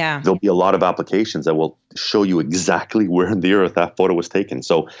 Right, yeah. There'll be a lot of applications that will show you exactly where in the earth that photo was taken.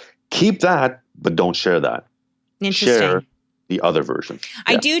 So keep that, but don't share that. Interesting. Share the other version.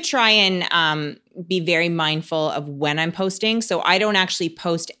 I do try and be very mindful of when I'm posting. So I don't actually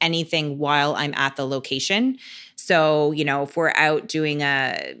post anything while I'm at the location. So, if we're out doing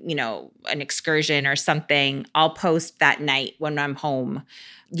an excursion or something, I'll post that night when I'm home,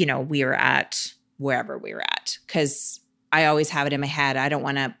 we are at wherever we were at, because I always have it in my head. I don't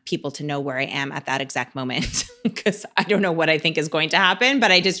want people to know where I am at that exact moment because I don't know what I think is going to happen,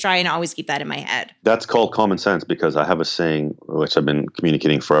 but I just try and always keep that in my head. That's called common sense, because I have a saying, which I've been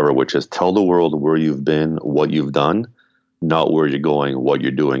communicating forever, which is tell the world where you've been, what you've done, not where you're going, what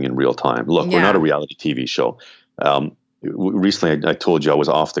you're doing in real time. Look, We're not a reality TV show. Recently, I told you I was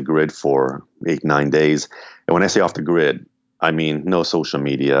off the grid for 8-9 days. And when I say off the grid, I mean, no social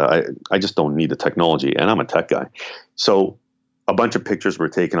media. I just don't need the technology, and I'm a tech guy. So a bunch of pictures were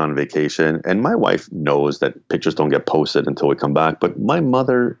taken on vacation, and my wife knows that pictures don't get posted until we come back. But my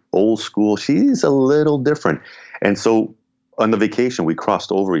mother, old school, she's a little different. And so on the vacation, we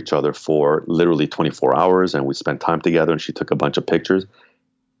crossed over each other for literally 24 hours, and we spent time together, and she took a bunch of pictures.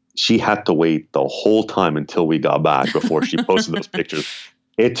 She had to wait the whole time until we got back before she posted those pictures.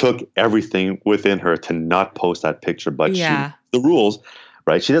 It took everything within her to not post that picture, but the rules,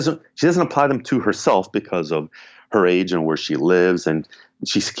 right? She doesn't apply them to herself because of her age and where she lives. And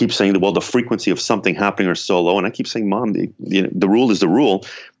she keeps saying, well, the frequency of something happening are so low. And I keep saying, Mom, the rule is the rule.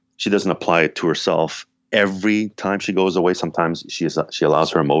 She doesn't apply it to herself. Every time she goes away, sometimes she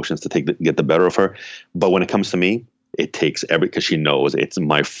allows her emotions to get the better of her. but when it comes to me, it takes because she knows it's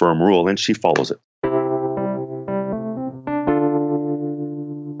my firm rule and she follows it.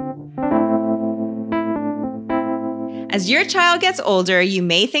 As your child gets older, you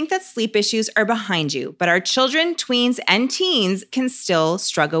may think that sleep issues are behind you, but our children, tweens, and teens can still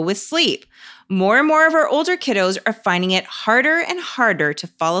struggle with sleep. More and more of our older kiddos are finding it harder and harder to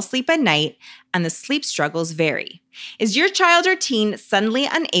fall asleep at night, and the sleep struggles vary. Is your child or teen suddenly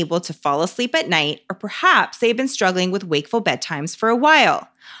unable to fall asleep at night, or perhaps they've been struggling with wakeful bedtimes for a while?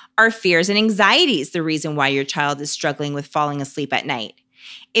 Are fears and anxieties the reason why your child is struggling with falling asleep at night?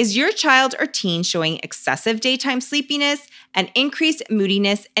 Is your child or teen showing excessive daytime sleepiness and increased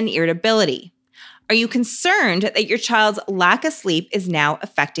moodiness and irritability? Are you concerned that your child's lack of sleep is now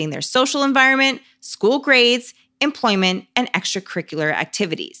affecting their social environment, school grades, employment, and extracurricular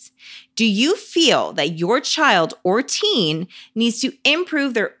activities? Do you feel that your child or teen needs to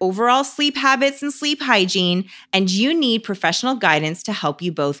improve their overall sleep habits and sleep hygiene, and you need professional guidance to help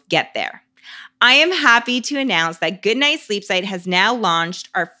you both get there? I am happy to announce that Goodnight Sleep Site has now launched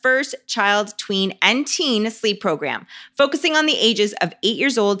our first child, tween, and teen sleep program, focusing on the ages of 8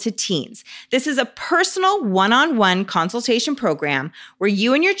 years old to teens. This is a personal one-on-one consultation program where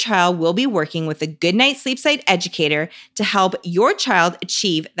you and your child will be working with a Goodnight Sleep Site educator to help your child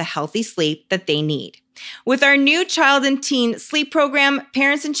achieve the healthy sleep that they need. With our new child and teen sleep program,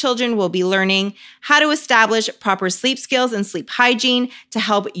 parents and children will be learning how to establish proper sleep skills and sleep hygiene to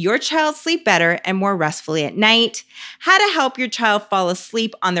help your child sleep better and more restfully at night, how to help your child fall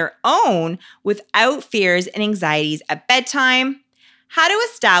asleep on their own without fears and anxieties at bedtime, how to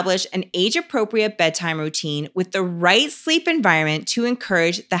establish an age-appropriate bedtime routine with the right sleep environment to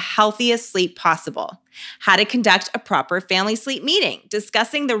encourage the healthiest sleep possible, how to conduct a proper family sleep meeting,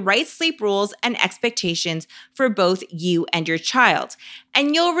 discussing the right sleep rules and expectations for both you and your child.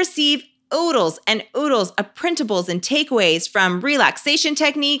 And you'll receive oodles and oodles of printables and takeaways from relaxation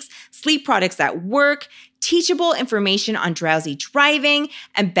techniques, sleep products at work, teachable information on drowsy driving,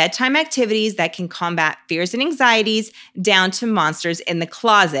 and bedtime activities that can combat fears and anxieties down to monsters in the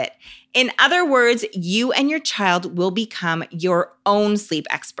closet. In other words, you and your child will become your own sleep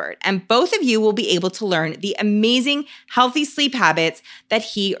expert, and both of you will be able to learn the amazing, healthy sleep habits that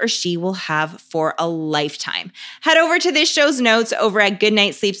he or she will have for a lifetime. Head over to this show's notes over at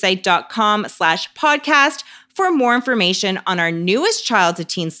goodnightsleepsite.com/podcast for more information on our newest child to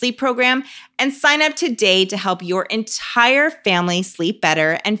teen sleep program, and sign up today to help your entire family sleep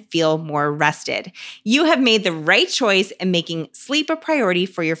better and feel more rested. You have made the right choice in making sleep a priority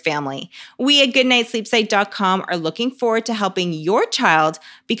for your family. We at goodnightsleepsite.com are looking forward to helping your child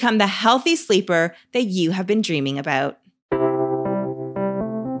become the healthy sleeper that you have been dreaming about.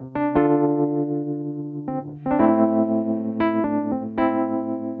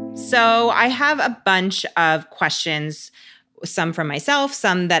 So I have a bunch of questions, some from myself,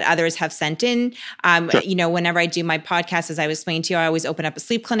 some that others have sent in. Sure. You know, whenever I do my podcast, as I was explaining to you, I always open up a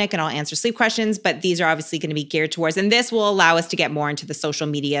sleep clinic and I'll answer sleep questions, but these are obviously going to be geared towards, and this will allow us to get more into the social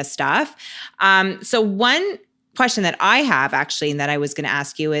media stuff. So one question that I have actually, and that I was going to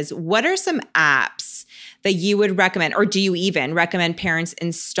ask you is, what are some apps that you would recommend, or do you even recommend parents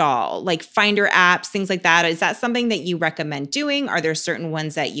install, like Finder apps, things like that? Is that something that you recommend doing? Are there certain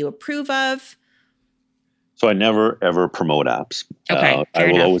ones that you approve of? So I never ever promote apps. Okay,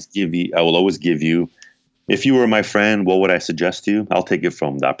 I will always give you. If you were my friend, what would I suggest to you? I'll take it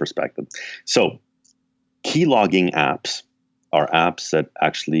from that perspective. So, key logging apps are apps that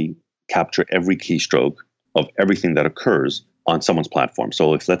actually capture every keystroke of everything that occurs on someone's platform.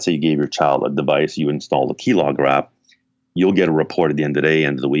 So if, let's say, you gave your child a device, you install the keylogger app, you'll get a report at the end of the day,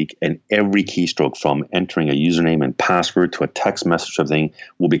 end of the week, and every keystroke from entering a username and password to a text message of thing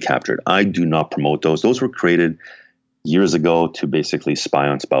will be captured. I do not promote those. Those were created years ago to basically spy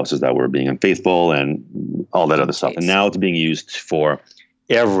on spouses that were being unfaithful and all that other stuff. And now it's being used for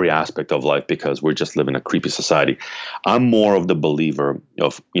every aspect of life because we're just living in a creepy society. I'm more of the believer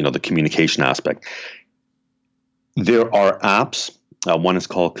of, the communication aspect. There are apps. One is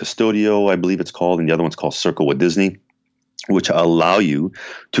called Custodio, I believe it's called, and the other one's called Circle with Disney, which allow you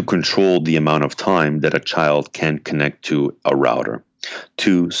to control the amount of time that a child can connect to a router,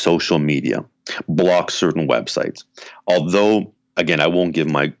 to social media, block certain websites. Although, again, I won't give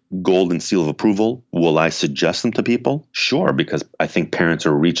my golden seal of approval. Will I suggest them to people? Sure, because I think parents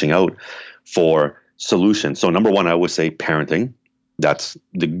are reaching out for solutions. So number one, I would say parenting. That's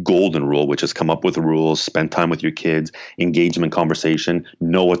the golden rule, which is come up with rules, spend time with your kids, engagement conversation,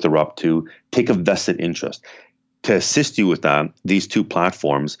 know what they're up to, take a vested interest. To assist you with that, these two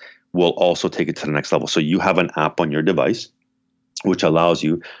platforms will also take it to the next level. So you have an app on your device, which allows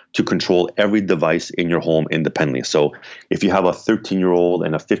you to control every device in your home independently. So if you have a 13-year-old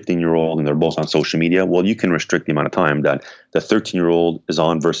and a 15-year-old and they're both on social media, well, you can restrict the amount of time that the 13-year-old is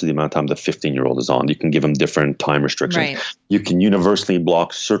on versus the amount of time the 15-year-old is on. You can give them different time restrictions. Right. You can universally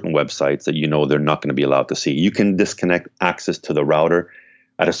block certain websites that they're not going to be allowed to see. You can disconnect access to the router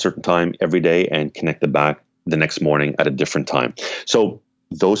at a certain time every day and connect it back the next morning at a different time. So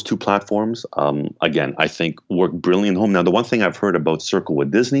those two platforms, again, I think work brilliantly at home. Now, the one thing I've heard about Circle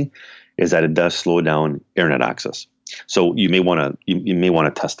with Disney is that it does slow down internet access. So you may want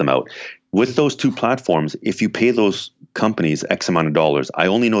to test them out. With those two platforms, if you pay those companies X amount of dollars, I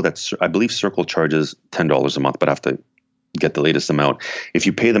only know that I believe Circle charges $10 a month, but I have to get the latest amount. If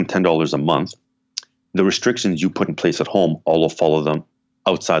you pay them $10 a month, the restrictions you put in place at home all will follow them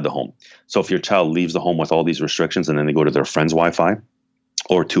outside the home. So if your child leaves the home with all these restrictions and then they go to their friend's Wi-Fi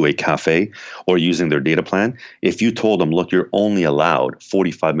or to a cafe or using their data plan, if you told them, look, you're only allowed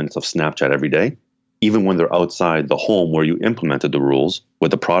 45 minutes of Snapchat every day, even when they're outside the home where you implemented the rules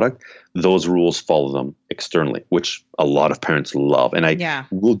with the product, those rules follow them externally, which a lot of parents love. And I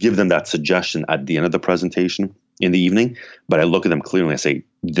will give them that suggestion at the end of the presentation in the evening, but I look at them clearly and I say,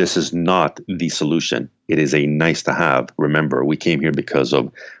 this is not the solution. It is a nice to have. Remember, we came here because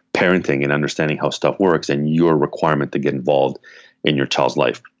of parenting and understanding how stuff works and your requirement to get involved in your child's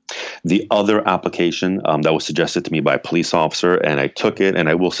life. The other application that was suggested to me by a police officer, and I took it, and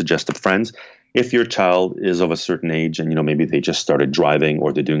I will suggest to friends, if your child is of a certain age and maybe they just started driving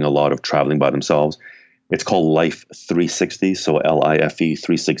or they're doing a lot of traveling by themselves, it's called Life 360, so LIFE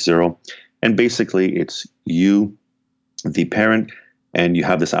 360. And basically it's you, the parent, and you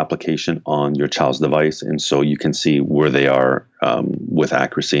have this application on your child's device. And so you can see where they are with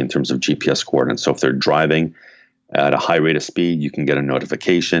accuracy in terms of GPS coordinates. So if they're driving at a high rate of speed, you can get a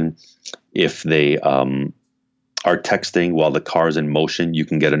notification. If they are texting while the car is in motion, you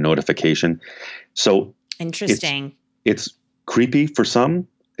can get a notification. So interesting. It's creepy for some.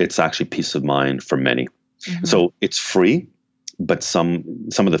 It's actually peace of mind for many. Mm-hmm. So it's free, but some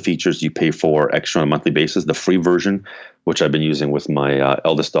of the features you pay for extra on a monthly basis. The free version, which I've been using with my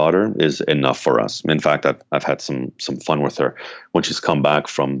eldest daughter, is enough for us. In fact, I've had some fun with her when she's come back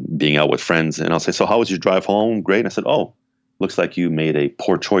from being out with friends, and I'll say, "So how was your drive home?" "Great." And I said, "Oh, looks like you made a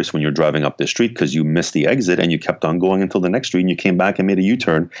poor choice when you're driving up this street because you missed the exit and you kept on going until the next street and you came back and made a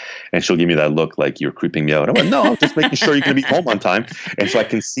U-turn." And she'll give me that look like you're creeping me out. I went, "No, I'm just making sure you're going to be home on time." And so I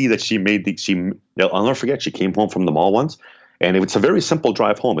can see that I'll never forget, she came home from the mall once. And it's a very simple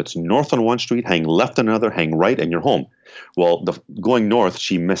drive home. It's north on one street, hang left on another, hang right, and you're home. Well, going north,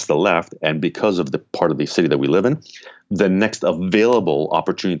 she missed the left. And because of the part of the city that we live in, the next available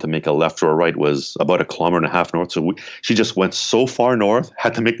opportunity to make a left or a right was about 1.5 kilometers north. So she just went so far north,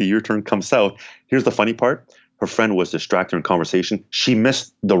 had to make the U-turn, come south. Here's the funny part. Her friend was distracted in conversation. She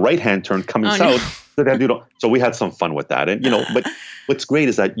missed the right-hand turn coming south. No. So we had some fun with that. And, but what's great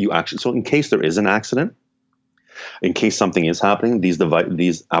is that so in case there is an accident, in case something is happening,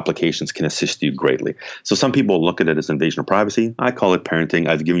 these applications can assist you greatly. So some people look at it as invasion of privacy. I call it parenting.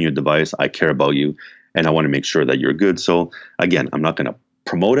 I've given you a device. I care about you, and I want to make sure that you're good. So again, I'm not going to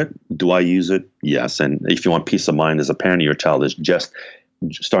promote it. Do I use it? Yes. And if you want peace of mind as a parent, your child is just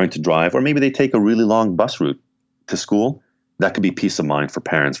starting to drive, or maybe they take a really long bus route to school, that could be peace of mind for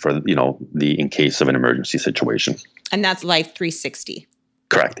parents for, in case of an emergency situation. And that's Life 360.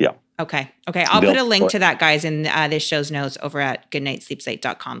 Correct. Yeah. Okay. I'll put a link to that, guys, in this show's notes over at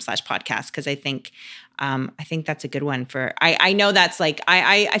goodnightsleepsite.com/podcast, because I think that's a good one for, I know that's like,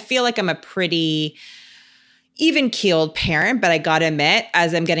 I feel like I'm a pretty even-keeled parent, but I got to admit,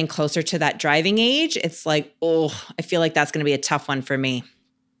 as I'm getting closer to that driving age, it's like, I feel like that's going to be a tough one for me.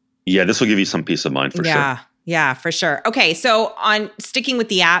 Yeah, this will give you some peace of mind for sure. Yeah, for sure. Okay, so on sticking with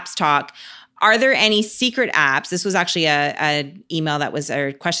the apps talk, Are there any secret apps? This was actually a email that was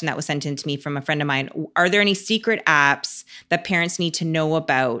a question that was sent in to me from a friend of mine. Are there any secret apps that parents need to know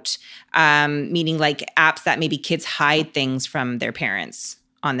about? Meaning like apps that maybe kids hide things from their parents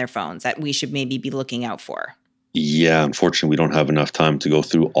on their phones that we should maybe be looking out for? Yeah, unfortunately, we don't have enough time to go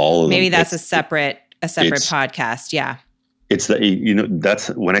through all of them. Maybe that's a separate podcast. Yeah. It's that's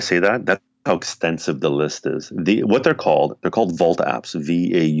when I say that, that's how extensive the list is. What they're called Vault apps,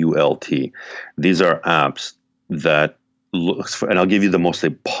 VAULT. These are apps that and I'll give you the most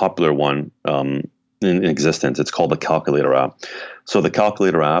popular one in existence. It's called the Calculator app. So the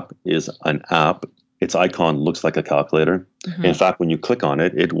Calculator app is an app. Its icon looks like a calculator. Mm-hmm. In fact, when you click on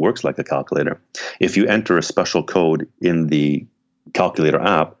it, it works like a calculator. If you enter a special code in the Calculator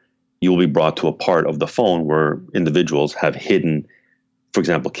app, you will be brought to a part of the phone where individuals have hidden, for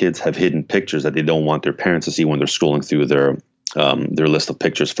example, kids have hidden pictures that they don't want their parents to see when they're scrolling through their list of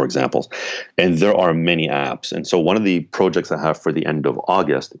pictures, for example. And there are many apps. And so one of the projects I have for the end of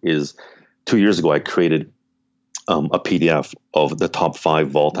August is 2 years ago, I created a PDF of the top 5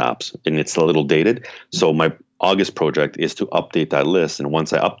 Vault apps, and it's a little dated. So my August project is to update that list. And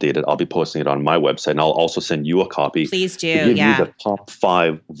once I update it, I'll be posting it on my website. And I'll also send you a copy. Please do. To give you the top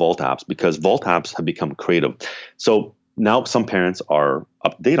 5 Vault apps, because Vault apps have become creative. So now some parents are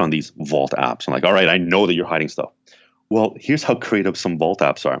update on these Vault apps. I'm like, all right, I know that you're hiding stuff. Well, here's how creative some Vault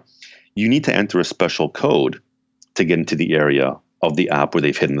apps are. You need to enter a special code to get into the area of the app where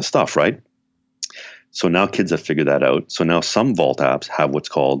they've hidden the stuff, right? So now kids have figured that out. So now some Vault apps have what's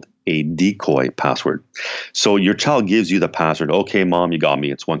called a decoy password. So your child gives you the password. Okay, mom, you got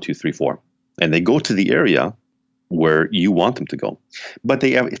me. It's 1, 2, 3, 4. And they go to the area where you want them to go. But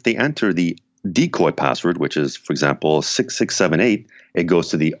if they enter the decoy password, which is, for example, 6678, it goes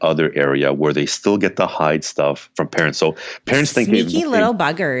to the other area where they still get to hide stuff from parents. So parents think sneaky little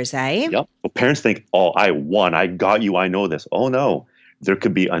buggers, eh? Yep. Well, parents think, oh, I won. I got you. I know this. Oh, no. There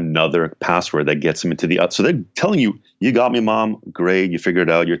could be another password that gets them into the so they're telling you, you got me, mom. Great. You figured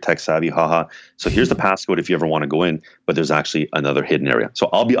it out. You're tech savvy. Haha. So here's the passcode if you ever want to go in, but there's actually another hidden area. So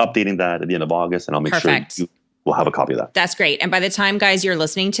I'll be updating that at the end of August, and I'll make sure you will have a copy of that. That's great. And by the time, guys, you're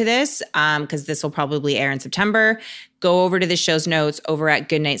listening to this, because this will probably air in September, go over to the show's notes over at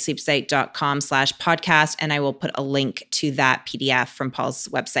goodnightsleepsite.com/podcast. And I will put a link to that PDF from Paul's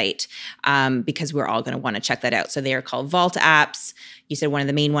website, because we're all going to want to check that out. So they are called Vault apps. You said one of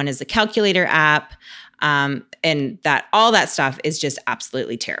the main one is the Calculator app. And that all that stuff is just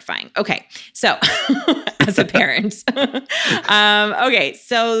absolutely terrifying. Okay. So as a parent, okay.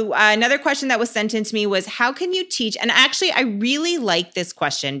 So another question that was sent in to me was, how can you teach? And actually, I really like this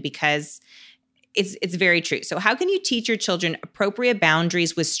question because it's very true. So how can you teach your children appropriate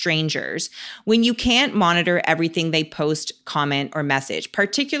boundaries with strangers when you can't monitor everything they post, comment, or message,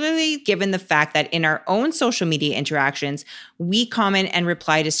 particularly given the fact that in our own social media interactions, we comment and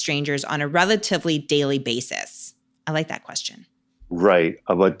reply to strangers on a relatively daily basis? I like that question. Right.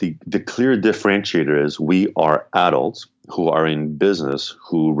 But the clear differentiator is we are adults who are in business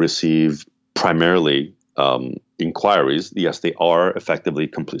who receive primarily inquiries. Yes, they are effectively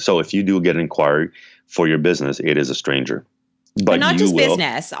complete. So if you do get an inquiry for your business, it is a stranger. But not just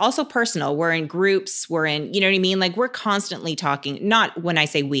business, also personal. We're in groups. We're in, you know what I mean? Like we're constantly talking, not when I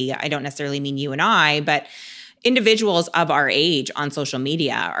say we, I don't necessarily mean you and I, but individuals of our age on social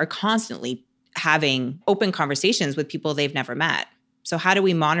media are constantly having open conversations with people they've never met. So how do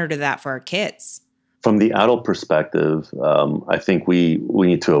we monitor that for our kids? From the adult perspective, I think we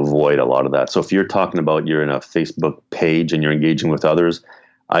need to avoid a lot of that. So if you're talking about you're in a Facebook page and you're engaging with others,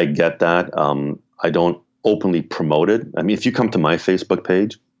 I get that. I don't openly promote it. I mean, if you come to my Facebook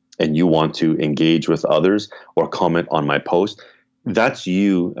page and you want to engage with others or comment on my post, that's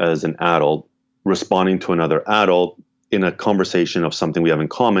you as an adult responding to another adult in a conversation of something we have in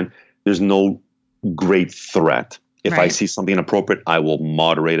common. There's no great threat. If I see something inappropriate, I will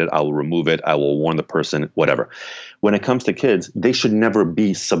moderate it. I will remove it. I will warn the person, whatever. When it comes to kids, they should never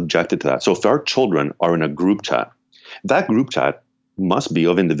be subjected to that. So if our children are in a group chat, that group chat must be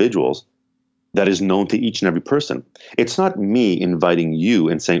of individuals that is known to each and every person. It's not me inviting you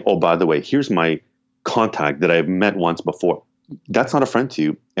and saying, oh, by the way, here's my contact that I've met once before. That's not a friend to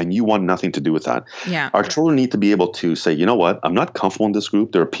you, and you want nothing to do with that. Yeah. Our children need to be able to say, you know what, I'm not comfortable in this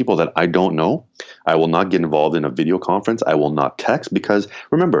group. There are people that I don't know. I will not get involved in a video conference. I will not text because,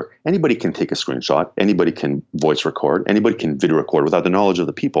 remember, anybody can take a screenshot. Anybody can voice record. Anybody can video record without the knowledge of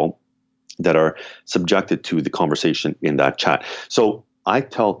the people that are subjected to the conversation in that chat. So I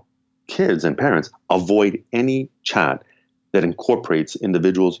tell kids and parents, avoid any chat that incorporates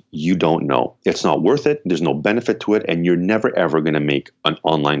individuals you don't know. It's not worth it. There's no benefit to it. And you're never, ever going to make an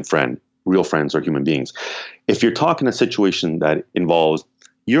online friend real friends or human beings. If you're talking a situation that involves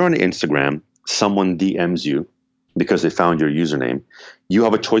you're on Instagram, someone DMs you because they found your username, you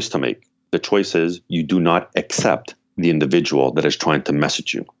have a choice to make. The choice is you do not accept the individual that is trying to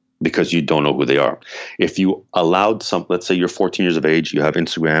message you because you don't know who they are. If you allowed let's say you're 14 years of age, you have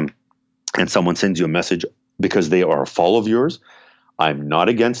Instagram, and someone sends you a message because they are a follower of yours, I'm not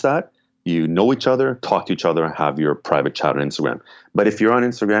against that. You know each other, talk to each other, have your private chat on Instagram. But if you're on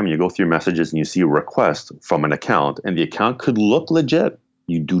Instagram and you go through your messages and you see a request from an account and the account could look legit,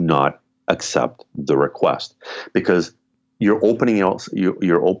 you do not accept the request because you're opening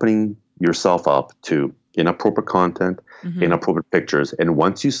yourself up to inappropriate content, inappropriate pictures. And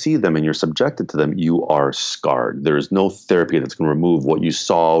once you see them and you're subjected to them, you are scarred. There is no therapy that's going to remove what you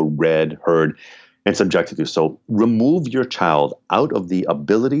saw, read, heard, and subjected to. So remove your child out of the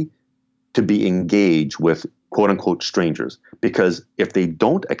ability to be engaged with quote unquote strangers, because if they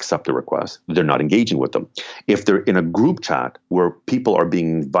don't accept the request, they're not engaging with them. If they're in a group chat where people are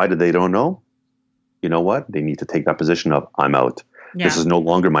being invited they don't know, you know what? They need to take that position of I'm out. Yeah. This is no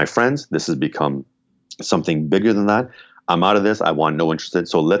longer my friends. This has become something bigger than that. I'm out of this. I want no interest.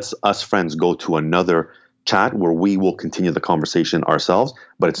 So let's us friends go to another chat where we will continue the conversation ourselves,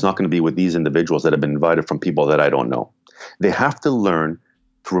 but it's not going to be with these individuals that have been invited from people that I don't know. They have to learn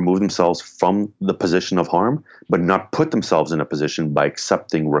to remove themselves from the position of harm, but not put themselves in a position by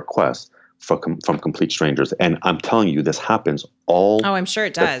accepting requests from complete strangers. And I'm telling you, this happens all I'm sure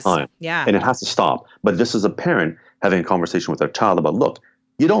it does. Time. Yeah. And it has to stop. But this is a parent having a conversation with their child about, look,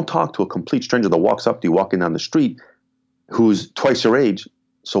 you don't talk to a complete stranger that walks up to you walking down the street who's twice your age.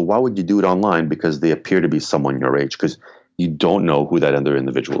 So why would you do it online? Because they appear to be someone your age, because you don't know who that other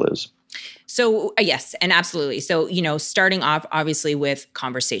individual is. So yes, and absolutely. So, starting off obviously with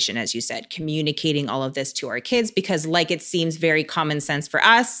conversation, as you said, communicating all of this to our kids, because like it seems very common sense for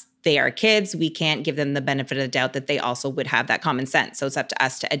us, they are kids. We can't give them the benefit of the doubt that they also would have that common sense. So it's up to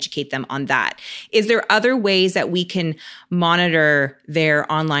us to educate them on that. Is there other ways that we can monitor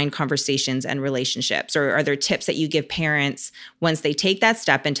their online conversations and relationships? Or are there tips that you give parents once they take that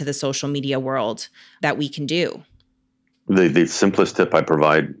step into the social media world that we can do? The simplest tip I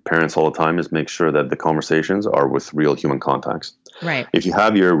provide parents all the time is make sure that the conversations are with real human contacts. Right. If you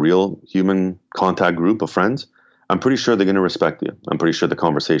have your real human contact group of friends, I'm pretty sure they're going to respect you. I'm pretty sure the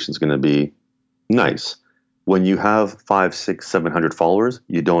conversation is going to be nice. When you have 500, 600, 700 followers,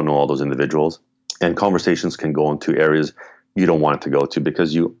 you don't know all those individuals, and conversations can go into areas you don't want it to go to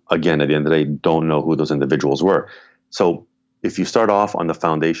because you, again, at the end of the day, don't know who those individuals were. So if you start off on the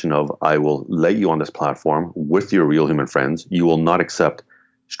foundation of, I will let you on this platform with your real human friends, you will not accept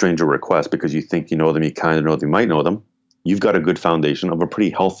stranger requests because you think you know them, you kind of know them, you might know them. You've got a good foundation of a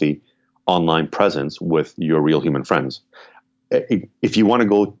pretty healthy online presence with your real human friends. If you want to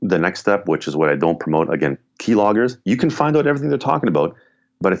go the next step, which is what I don't promote, again, keyloggers, you can find out everything they're talking about.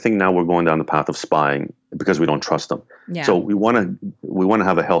 But I think now we're going down the path of spying because we don't trust them. Yeah. So we want to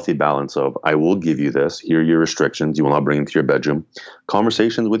have a healthy balance of, I will give you this. Here are your restrictions. You will not bring them to your bedroom.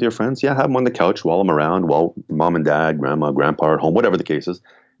 Conversations with your friends, yeah, have them on the couch while I'm around, while mom and dad, grandma, grandpa are at home, whatever the case is.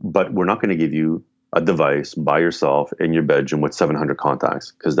 But we're not going to give you a device by yourself in your bedroom with 700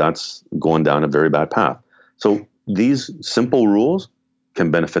 contacts, because that's going down a very bad path. So these simple rules can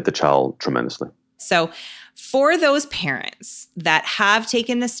benefit the child tremendously. So for those parents that have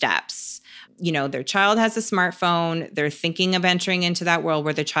taken the steps, their child has a smartphone, they're thinking of entering into that world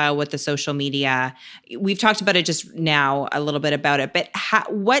where the child with the social media, we've talked about it just now, a little bit about it, but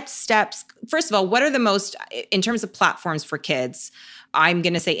what steps, first of all, what are the most, in terms of platforms for kids, I'm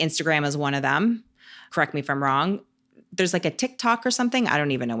going to say Instagram is one of them. Correct me if I'm wrong. There's like a TikTok or something. I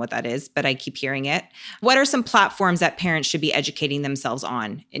don't even know what that is, but I keep hearing it. What are some platforms that parents should be educating themselves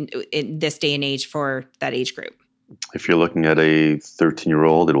on in this day and age for that age group? If you're looking at a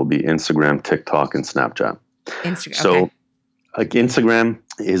 13-year-old, it will be Instagram, TikTok, and Snapchat. Instagram. So okay. Like Instagram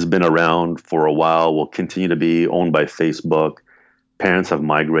has been around for a while, will continue to be owned by Facebook. Parents have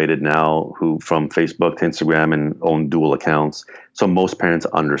migrated now from Facebook to Instagram and own dual accounts. So most parents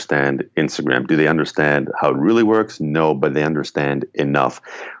understand Instagram. Do they understand how it really works? No, but they understand enough.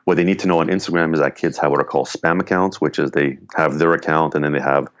 What they need to know on Instagram is that kids have what are called spam accounts, which is they have their account and then they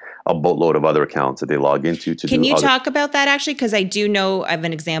have a boatload of other accounts that they log into to Can you talk about that actually? Because I do know of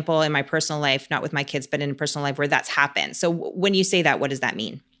an example in my personal life, not with my kids, but in personal life where that's happened. So when you say that, what does that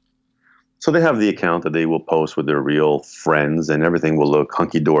mean? So they have the account that they will post with their real friends and everything will look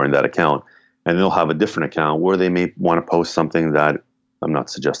hunky-dory in that account. And they'll have a different account where they may want to post something that, I'm not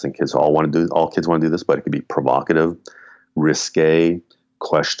suggesting kids all kids want to do this, but it could be provocative, risque,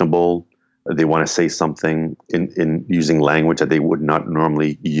 questionable, They want to say something in using language that they would not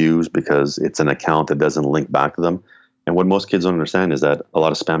normally use because it's an account that doesn't link back to them. And what most kids don't understand is that a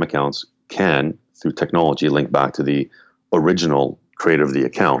lot of spam accounts can, through technology, link back to the original creator of the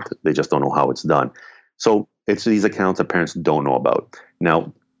account. They just don't know how it's done. So it's these accounts that parents don't know about.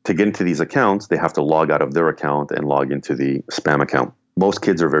 Now, to get into these accounts, they have to log out of their account and log into the spam account. Most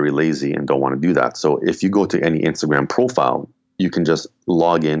kids are very lazy and don't want to do that. So if you go to any Instagram profile, you can just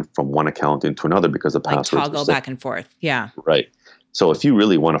log in from one account into another because the passwords toggle back and forth. Yeah. Right. So if you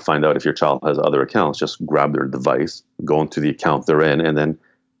really want to find out if your child has other accounts, just grab their device, go into the account they're in, and then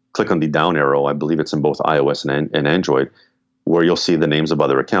click on the down arrow. I believe it's in both iOS and Android, where you'll see the names of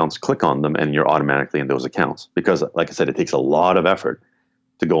other accounts. Click on them and you're automatically in those accounts. Because like I said, it takes a lot of effort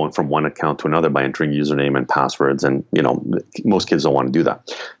to go in from one account to another by entering username and passwords. And, most kids don't want to do that.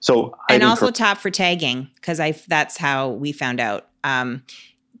 So and also tap for tagging, because that's how we found out.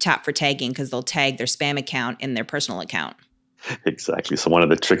 Tap for tagging, because they'll tag their spam account in their personal account. Exactly. So one of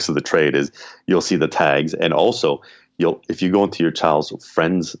the tricks of the trade is you'll see the tags, and also if you go into your child's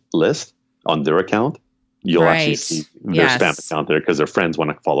friends list on their account, you'll actually see their spam account there because their friends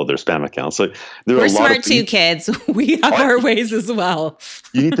want to follow their spam account. So we're smart too, kids. We have our ways as well.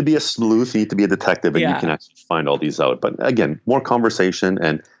 You need to be a sleuth. You need to be a detective, and you can actually find all these out. But again, more conversation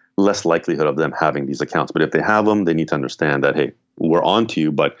and less likelihood of them having these accounts. But if they have them, they need to understand that, hey, we're on to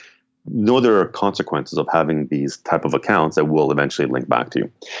you, but know there are consequences of having these type of accounts that will eventually link back to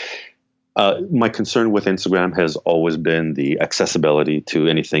you. My concern with Instagram has always been the accessibility to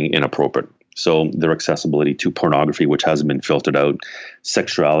anything inappropriate. So their accessibility to pornography, which hasn't been filtered out,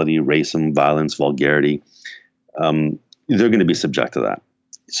 sexuality, racism, violence, vulgarity, they're going to be subject to that.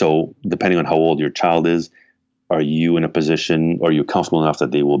 So depending on how old your child is, are you in a position, are you comfortable enough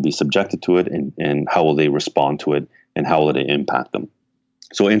that they will be subjected to it, and how will they respond to it, and how will it impact them?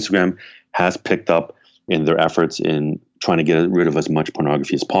 So Instagram has picked up in their efforts in trying to get rid of as much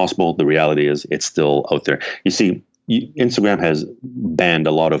pornography as possible. The reality is it's still out there. You see, Instagram has banned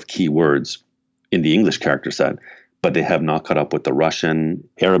a lot of keywords in the English character set, but they have not caught up with the Russian,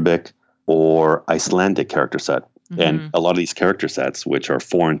 Arabic, or Icelandic character set. Mm-hmm. And a lot of these character sets, which are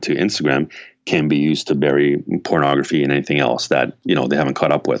foreign to Instagram, can be used to bury pornography and anything else that, they haven't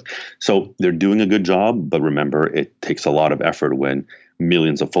caught up with. So they're doing a good job, but remember, it takes a lot of effort when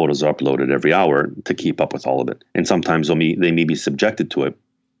millions of photos are uploaded every hour to keep up with all of it. And sometimes they may be subjected to it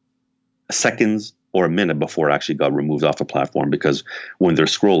seconds or a minute before it actually got removed off a platform, because when they're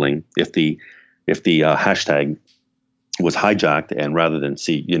scrolling, if the hashtag was hijacked, and rather than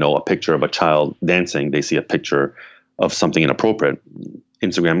see, a picture of a child dancing, they see a picture of something inappropriate,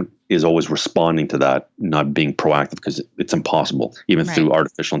 Instagram is always responding to that, not being proactive, because it's impossible, even through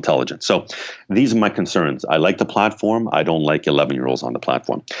artificial intelligence. So these are my concerns. I like the platform. I don't like 11-year-olds on the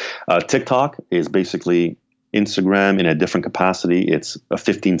platform. TikTok is basically Instagram in a different capacity. It's a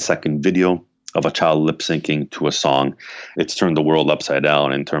 15-second video of a child lip syncing to a song. It's turned the world upside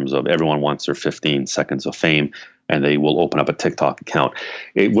down in terms of everyone wants their 15 seconds of fame, and they will open up a TikTok account.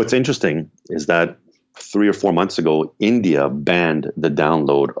 What's interesting is that 3 or 4 months ago, India banned the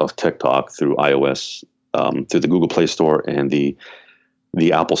download of TikTok through iOS, through the Google Play Store and the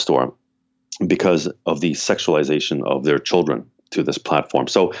Apple Store, because of the sexualization of their children to this platform.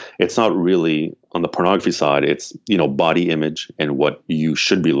 So it's not really on the pornography side, it's, body image and what you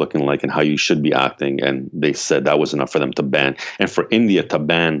should be looking like and how you should be acting. And they said that was enough for them to ban. And for India to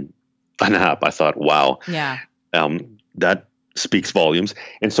ban an app, I thought, wow, that speaks volumes.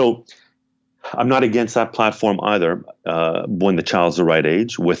 And so I'm not against that platform either, when the child's the right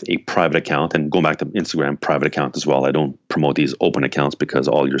age with a private account. And going back to Instagram, private account as well. I don't promote these open accounts, because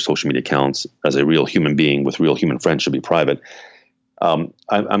all your social media accounts as a real human being with real human friends should be private.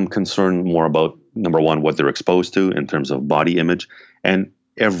 I'm concerned more about, number one, what they're exposed to in terms of body image. And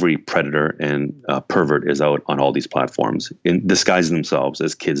every predator and pervert is out on all these platforms, disguising themselves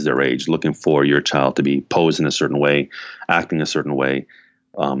as kids their age, looking for your child to be posed in a certain way, acting a certain way.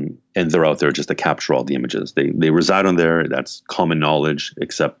 And they're out there just to capture all the images. They reside on there. That's common knowledge,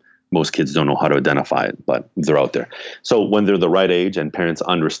 except most kids don't know how to identify it, but they're out there. So when they're the right age and parents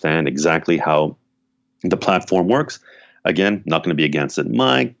understand exactly how the platform works, again, not going to be against it.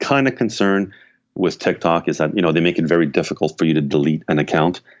 My kind of concern with TikTok is that, they make it very difficult for you to delete an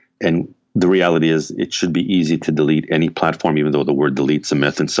account. And the reality is it should be easy to delete any platform, even though the word delete's a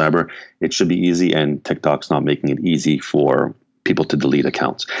myth in cyber. It should be easy, and TikTok's not making it easy for people to delete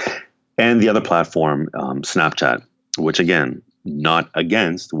accounts. And the other platform, Snapchat, which again, not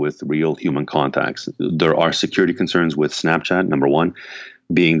against with real human contacts. There are security concerns with Snapchat. Number one,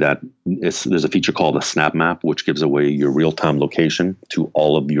 being that there's a feature called a Snap Map, which gives away your real-time location to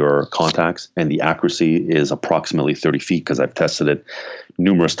all of your contacts. And the accuracy is approximately 30 feet because I've tested it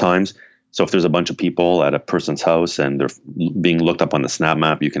numerous times. So if there's a bunch of people at a person's house and they're being looked up on the Snap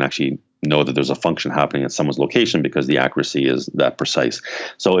Map, you can actually know that there's a function happening at someone's location because the accuracy is that precise.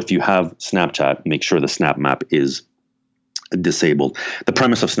 So if you have Snapchat, make sure the Snap Map is disabled. The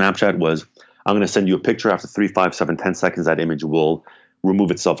premise of Snapchat was, I'm going to send you a picture. After 3, 5, 7, 10 seconds, that image will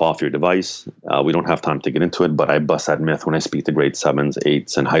remove itself off your device. We don't have time to get into it, but I bust that myth when I speak to grade 7s,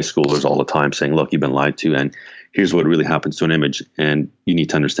 8s, and high schoolers all the time saying, look, you've been lied to, and here's what really happens to an image, and you need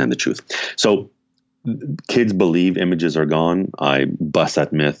to understand the truth. So kids believe images are gone. I bust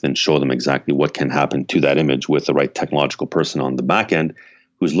that myth and show them exactly what can happen to that image with the right technological person on the back end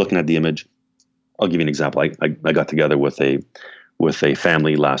who's looking at the image. I'll give you an example. I got together with a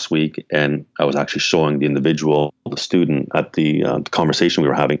family last week, and I was actually showing the individual, the student, at the conversation we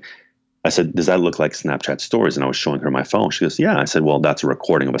were having. I said, does that look like Snapchat stories? And I was showing her my phone. She goes, yeah. I said, well, that's a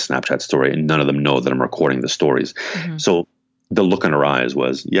recording of a Snapchat story, and none of them know that I'm recording the stories. Mm-hmm. So the look in her eyes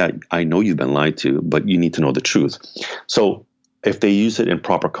was, yeah, I know you've been lied to, but you need to know the truth. So if they use it in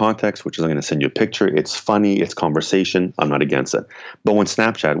proper context, which is I'm going to send you a picture, it's funny, it's conversation, I'm not against it. But when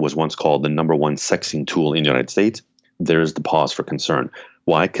Snapchat was once called the #1 sexting tool in the United States, there's the pause for concern.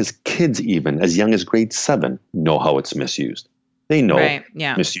 Why? Because kids, even as young as grade 7, know how it's misused. They know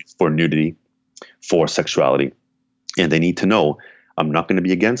misused for nudity, for sexuality, and they need to know, I'm not going to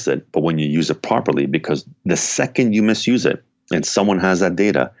be against it, but when you use it properly, because the second you misuse it and someone has that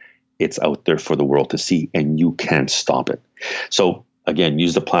data, it's out there for the world to see, and you can't stop it. So again,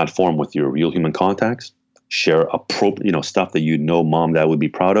 use the platform with your real human contacts. Share appropriate, stuff that mom, dad would be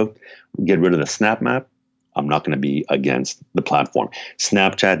proud of. Get rid of the Snap Map. I'm not going to be against the platform.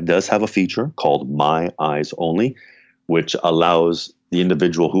 Snapchat does have a feature called My Eyes Only, which allows the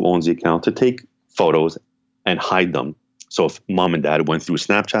individual who owns the account to take photos and hide them. So if mom and dad went through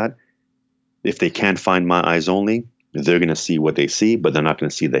Snapchat, if they can't find My Eyes Only, they're going to see what they see, but they're not going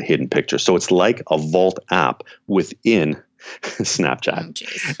to see the hidden picture. So it's like a vault app within Snapchat.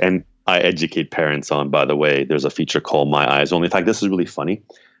 Oh, and I educate parents on, by the way, there's a feature called My Eyes Only. In fact, this is really funny.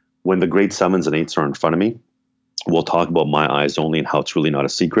 When the grade 7s and 8s are in front of me, we'll talk about My Eyes Only and how it's really not a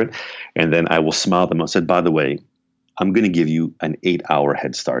secret. And then I will smile at them and say, by the way, I'm going to give you an 8-hour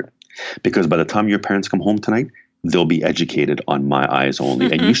head start, because by the time your parents come home tonight, they'll be educated on My Eyes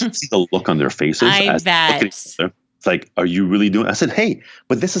Only. And you should see the look on their faces. I bet. It's like, are you really doing it? I said, hey,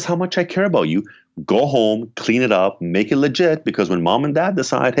 but this is how much I care about you. Go home, clean it up, make it legit, because when mom and dad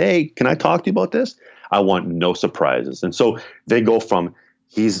decide, hey, can I talk to you about this? I want no surprises. And so they go from,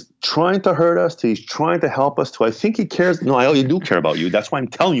 he's trying to hurt us to he's trying to help us to I think he cares. No, I do care about you. That's why I'm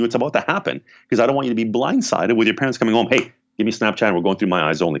telling you it's about to happen, because I don't want you to be blindsided with your parents coming home. Hey, give me Snapchat and we're going through My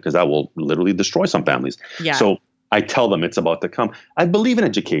Eyes Only, because that will literally destroy some families. Yeah. So I tell them it's about to come. I believe in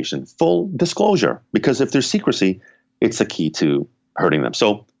education, full disclosure, because if there's secrecy, it's a key to hurting them.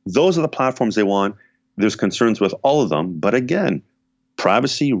 So those are the platforms they want. There's concerns with all of them. But again,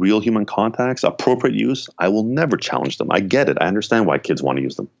 privacy, real human contacts, appropriate use, I will never challenge them. I get it. I understand why kids want to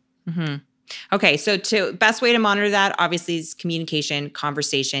use them. Mm-hmm. Okay, so best way to monitor that, obviously, is communication,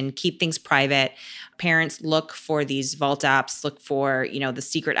 conversation, keep things private. Parents look for these vault apps, look for, the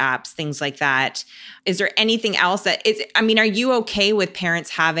secret apps, things like that. Is there anything else are you okay with parents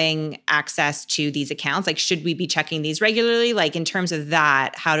having access to these accounts? Like, should we be checking these regularly? Like, in terms of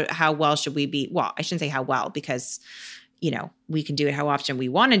that, how well should we be? Well, I shouldn't say how well, because we can do it how often we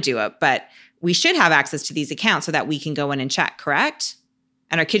want to do it, but we should have access to these accounts so that we can go in and check, correct?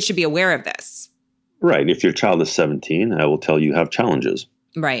 And our kids should be aware of this. Right. If your child is 17, I will tell you have challenges.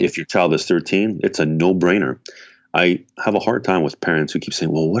 Right. If your child is 13, it's a no-brainer. I have a hard time with parents who keep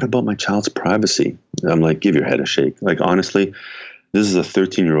saying, well, what about my child's privacy? I'm like, give your head a shake. Like, honestly, this is a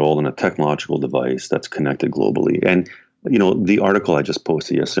 13-year-old on a technological device that's connected globally. And, the article I just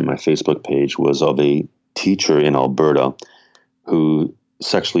posted yesterday on my Facebook page was of a teacher in Alberta who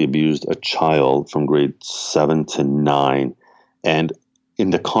sexually abused a child from grade 7 to 9. And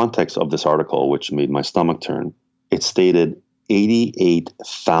in the context of this article, which made my stomach turn, it stated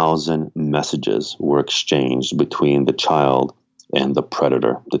 88,000 messages were exchanged between the child and the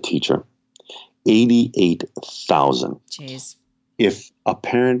predator, the teacher. 88,000. Jeez. If a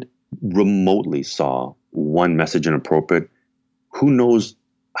parent remotely saw one message inappropriate, who knows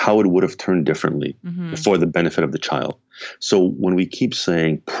how it would have turned differently for the benefit of the child. So when we keep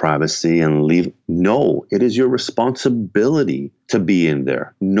saying privacy and leave, no, it is your responsibility to be in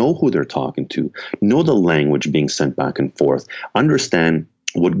there. Know who they're talking to. Know the language being sent back and forth. Understand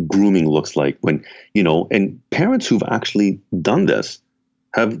what grooming looks like when, and parents who've actually done this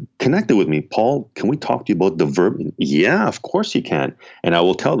have connected with me. Paul, can we talk to you about the verb? Yeah, of course you can. And I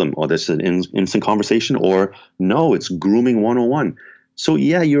will tell them, oh, this is an instant conversation, or no, it's grooming 101. So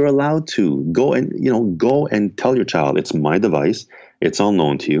yeah, you're allowed to go and tell your child, it's my device. It's all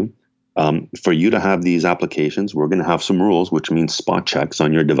known to you. For you to have these applications, we're going to have some rules, which means spot checks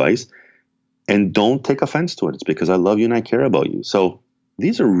on your device. And don't take offense to it. It's because I love you and I care about you. So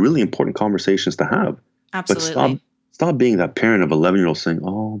these are really important conversations to have. Absolutely. But stop being that parent of 11-year-old saying,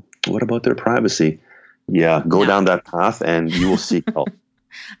 oh, what about their privacy? Yeah, go down that path and you will seek help.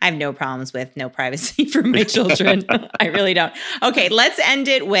 I have no problems with no privacy for my children. I really don't. Okay, let's end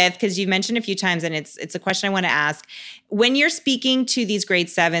it with, because you've mentioned a few times, and it's a question I want to ask. When you're speaking to these grade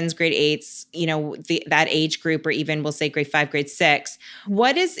 7s, grade 8s, that age group, or even we'll say grade 5, grade 6,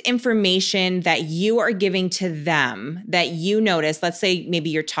 what is information that you are giving to them that you notice, let's say maybe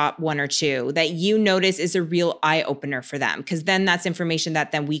your top 1 or 2, that you notice is a real eye opener for them? Because then that's information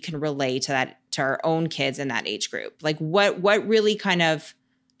that then we can relay to our own kids in that age group. Like what really kind of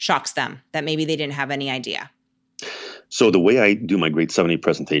shocks them that maybe they didn't have any idea? So the way I do my grade 7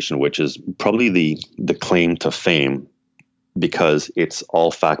 presentation, which is probably the claim to fame, because it's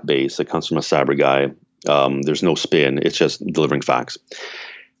all fact-based. It comes from a cyber guy. There's no spin. It's just delivering facts.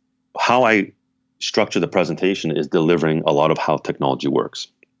 How I structure the presentation is delivering a lot of how technology works.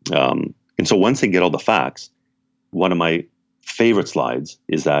 And so once they get all the facts, one of my favorite slides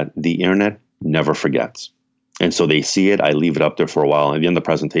is that the internet never forgets. And so they see it. I leave it up there for a while. And at the end of the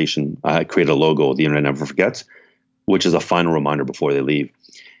presentation, I create a logo, The Internet Never Forgets, which is a final reminder before they leave.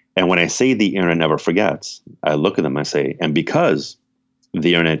 And when I say the internet never forgets, I look at them, I say, and because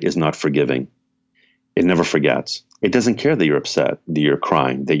the internet is not forgiving, it never forgets. It doesn't care that you're upset, that you're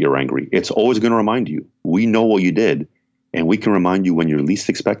crying, that you're angry. It's always going to remind you. We know what you did, and we can remind you when you're least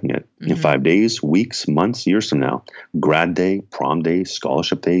expecting it. In 5 days, weeks, months, years from now. Grad day, prom day,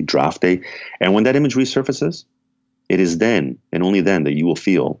 scholarship day, draft day. And when that image resurfaces, it is then and only then that you will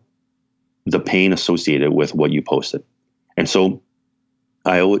feel the pain associated with what you posted. And so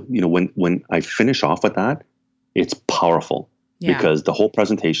when I finish off with that, it's powerful because the whole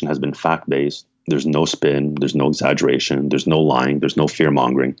presentation has been fact-based. There's no spin, there's no exaggeration, there's no lying, there's no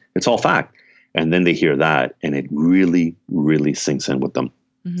fear-mongering. It's all fact. And then they hear that and it really, really sinks in with them.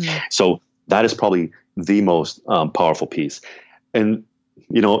 Mm-hmm. So that is probably the most powerful piece. And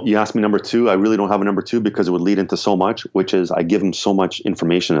you asked me number 2. I really don't have a number 2 because it would lead into so much, which is I give them so much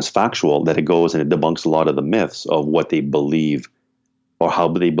information as factual that it goes and it debunks a lot of the myths of what they believe or how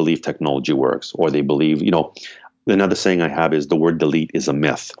they believe technology works, or they believe, another saying I have is the word delete is a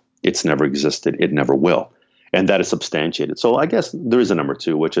myth. It's never existed. It never will. And that is substantiated. So I guess there is a number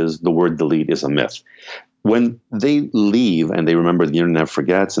 2, which is the word delete is a myth. When they leave and they remember the internet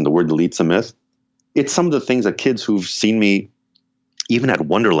forgets and the word delete's a myth, it's some of the things that kids who've seen me even at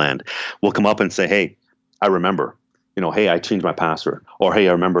Wonderland will come up and say, hey, I remember, hey, I changed my password, or hey,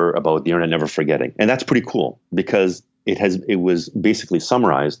 I remember about the internet never forgetting. And that's pretty cool because it was basically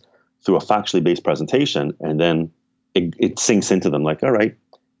summarized through a factually based presentation. And then it sinks into them like, all right,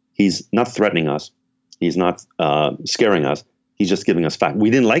 he's not threatening us. He's not scaring us. He's just giving us fact. We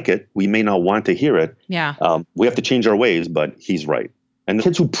didn't like it. We may not want to hear it. Yeah. We have to change our ways, but he's right. And the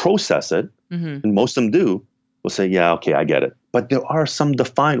kids who process it, and most of them do, will say, yeah, okay, I get it. But there are some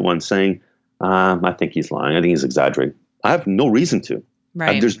defiant ones saying, I think he's lying. I think he's exaggerating. I have no reason to.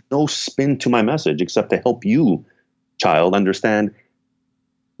 Right. There's no spin to my message except to help you, child, understand,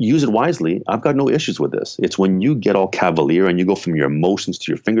 use it wisely. I've got no issues with this. It's when you get all cavalier and you go from your emotions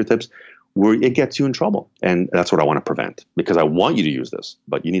to your fingertips where it gets you in trouble. And that's what I want to prevent because I want you to use this,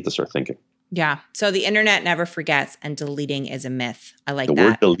 but you need to start thinking. Yeah. So the internet never forgets and deleting is a myth. I like that. The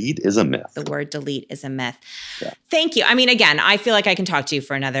word delete is a myth. The word delete is a myth. Yeah. Thank you. I mean, again, I feel like I can talk to you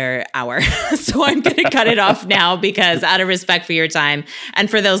for another hour. So I'm going to cut it off now because out of respect for your time. And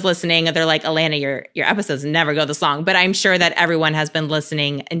for those listening, they're like, Alana, your episodes never go this long. But I'm sure that everyone has been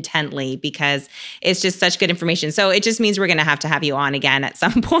listening intently because it's just such good information. So it just means we're going to have you on again at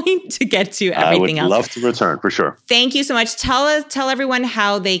some point to get to everything else. I would love to return for sure. Thank you so much. Tell everyone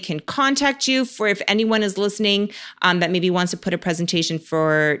how they can contact you for if anyone is listening that maybe wants to put a presentation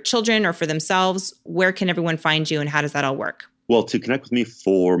for children or for themselves. Where can everyone find you and how does that all work? Well, to connect with me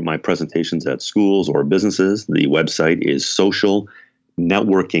for my presentations at schools or businesses, the website is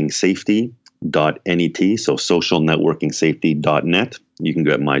socialnetworkingsafety.net. So socialnetworkingsafety.net. You can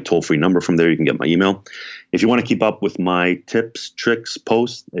get my toll-free number from there. You can get my email. If you want to keep up with my tips, tricks,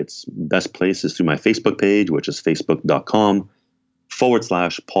 posts, it's best place is through my Facebook page, which is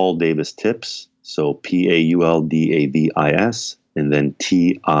facebook.com/Paul Davis Tips. So PAULDAVIS and then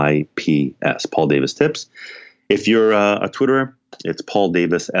TIPS, Paul Davis Tips. If you're a Twitterer, it's Paul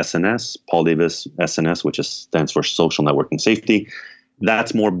Davis SNS, Paul Davis SNS, which stands for Social Networking Safety.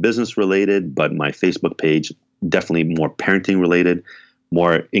 That's more business related, but my Facebook page, definitely more parenting related,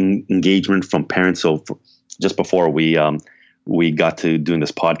 more engagement from parents. So just before we got to doing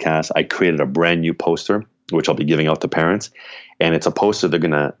this podcast, I created a brand new poster, which I'll be giving out to parents. And it's a poster they're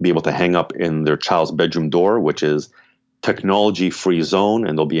going to be able to hang up in their child's bedroom door, which is technology-free zone.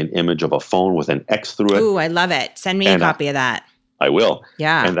 And there'll be an image of a phone with an X through it. Ooh, I love it. Send me a copy of that. I will.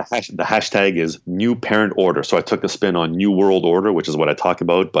 Yeah. And the hashtag is New Parent Order. So I took the spin on New World Order, which is what I talk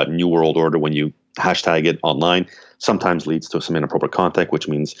about. But New World Order, when you hashtag it online, sometimes leads to some inappropriate content, which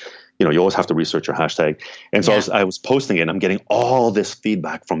means, you always have to research your hashtag. And so I was posting it and I'm getting all this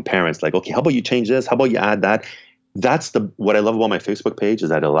feedback from parents like, okay, how about you change this? How about you add that? That's what I love about my Facebook page is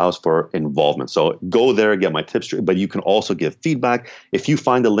that it allows for involvement. So go there, get my tips, but you can also give feedback. If you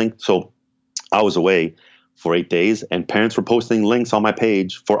find a link, so I was away for 8 days and parents were posting links on my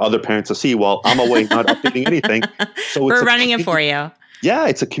page for other parents to see while I'm away not updating anything. So we're running it for you. Yeah,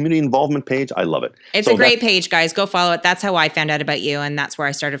 it's a community involvement page. I love it. It's a great page, guys. Go follow it. That's how I found out about you. And that's where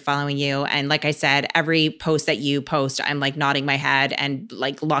I started following you. And like I said, every post that you post, I'm like nodding my head and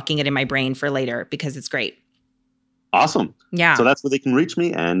like locking it in my brain for later because it's great. Awesome. Yeah. So that's where they can reach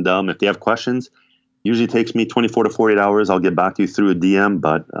me. And if they have questions, usually takes me 24 to 48 hours. I'll get back to you through a DM,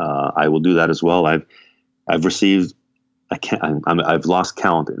 but I will do that as well. I've received, I've lost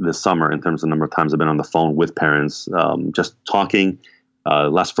count this summer in terms of the number of times I've been on the phone with parents, just talking.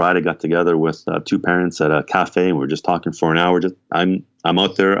 Last Friday, I got together with 2 parents at a cafe, and we were just talking for an hour. I'm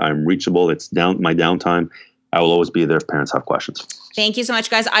out there. I'm reachable. It's my downtime. I will always be there if parents have questions. Thank you so much,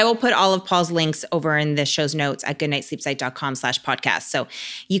 guys. I will put all of Paul's links over in the show's notes at goodnightsleepsite.com/podcast. So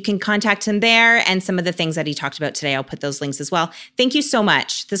you can contact him there, and some of the things that he talked about today, I'll put those links as well. Thank you so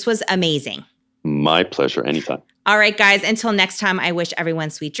much. This was amazing. My pleasure. Anytime. All right, guys. Until next time, I wish everyone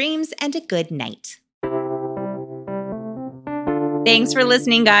sweet dreams and a good night. Thanks for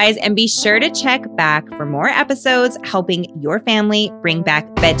listening, guys, and be sure to check back for more episodes helping your family bring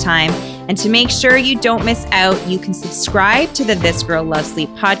back bedtime. And to make sure you don't miss out, you can subscribe to the This Girl Loves Sleep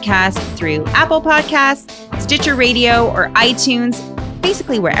podcast through Apple Podcasts, Stitcher Radio, or iTunes,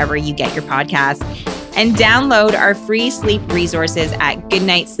 basically wherever you get your podcasts. And download our free sleep resources at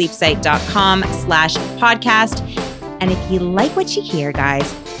goodnightsleepsite.com/podcast. And if you like what you hear,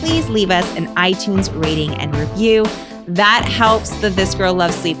 guys, please leave us an iTunes rating and review. That helps the This Girl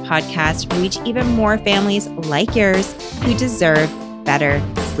Loves Sleep podcast reach even more families like yours who deserve better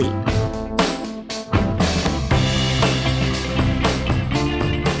sleep.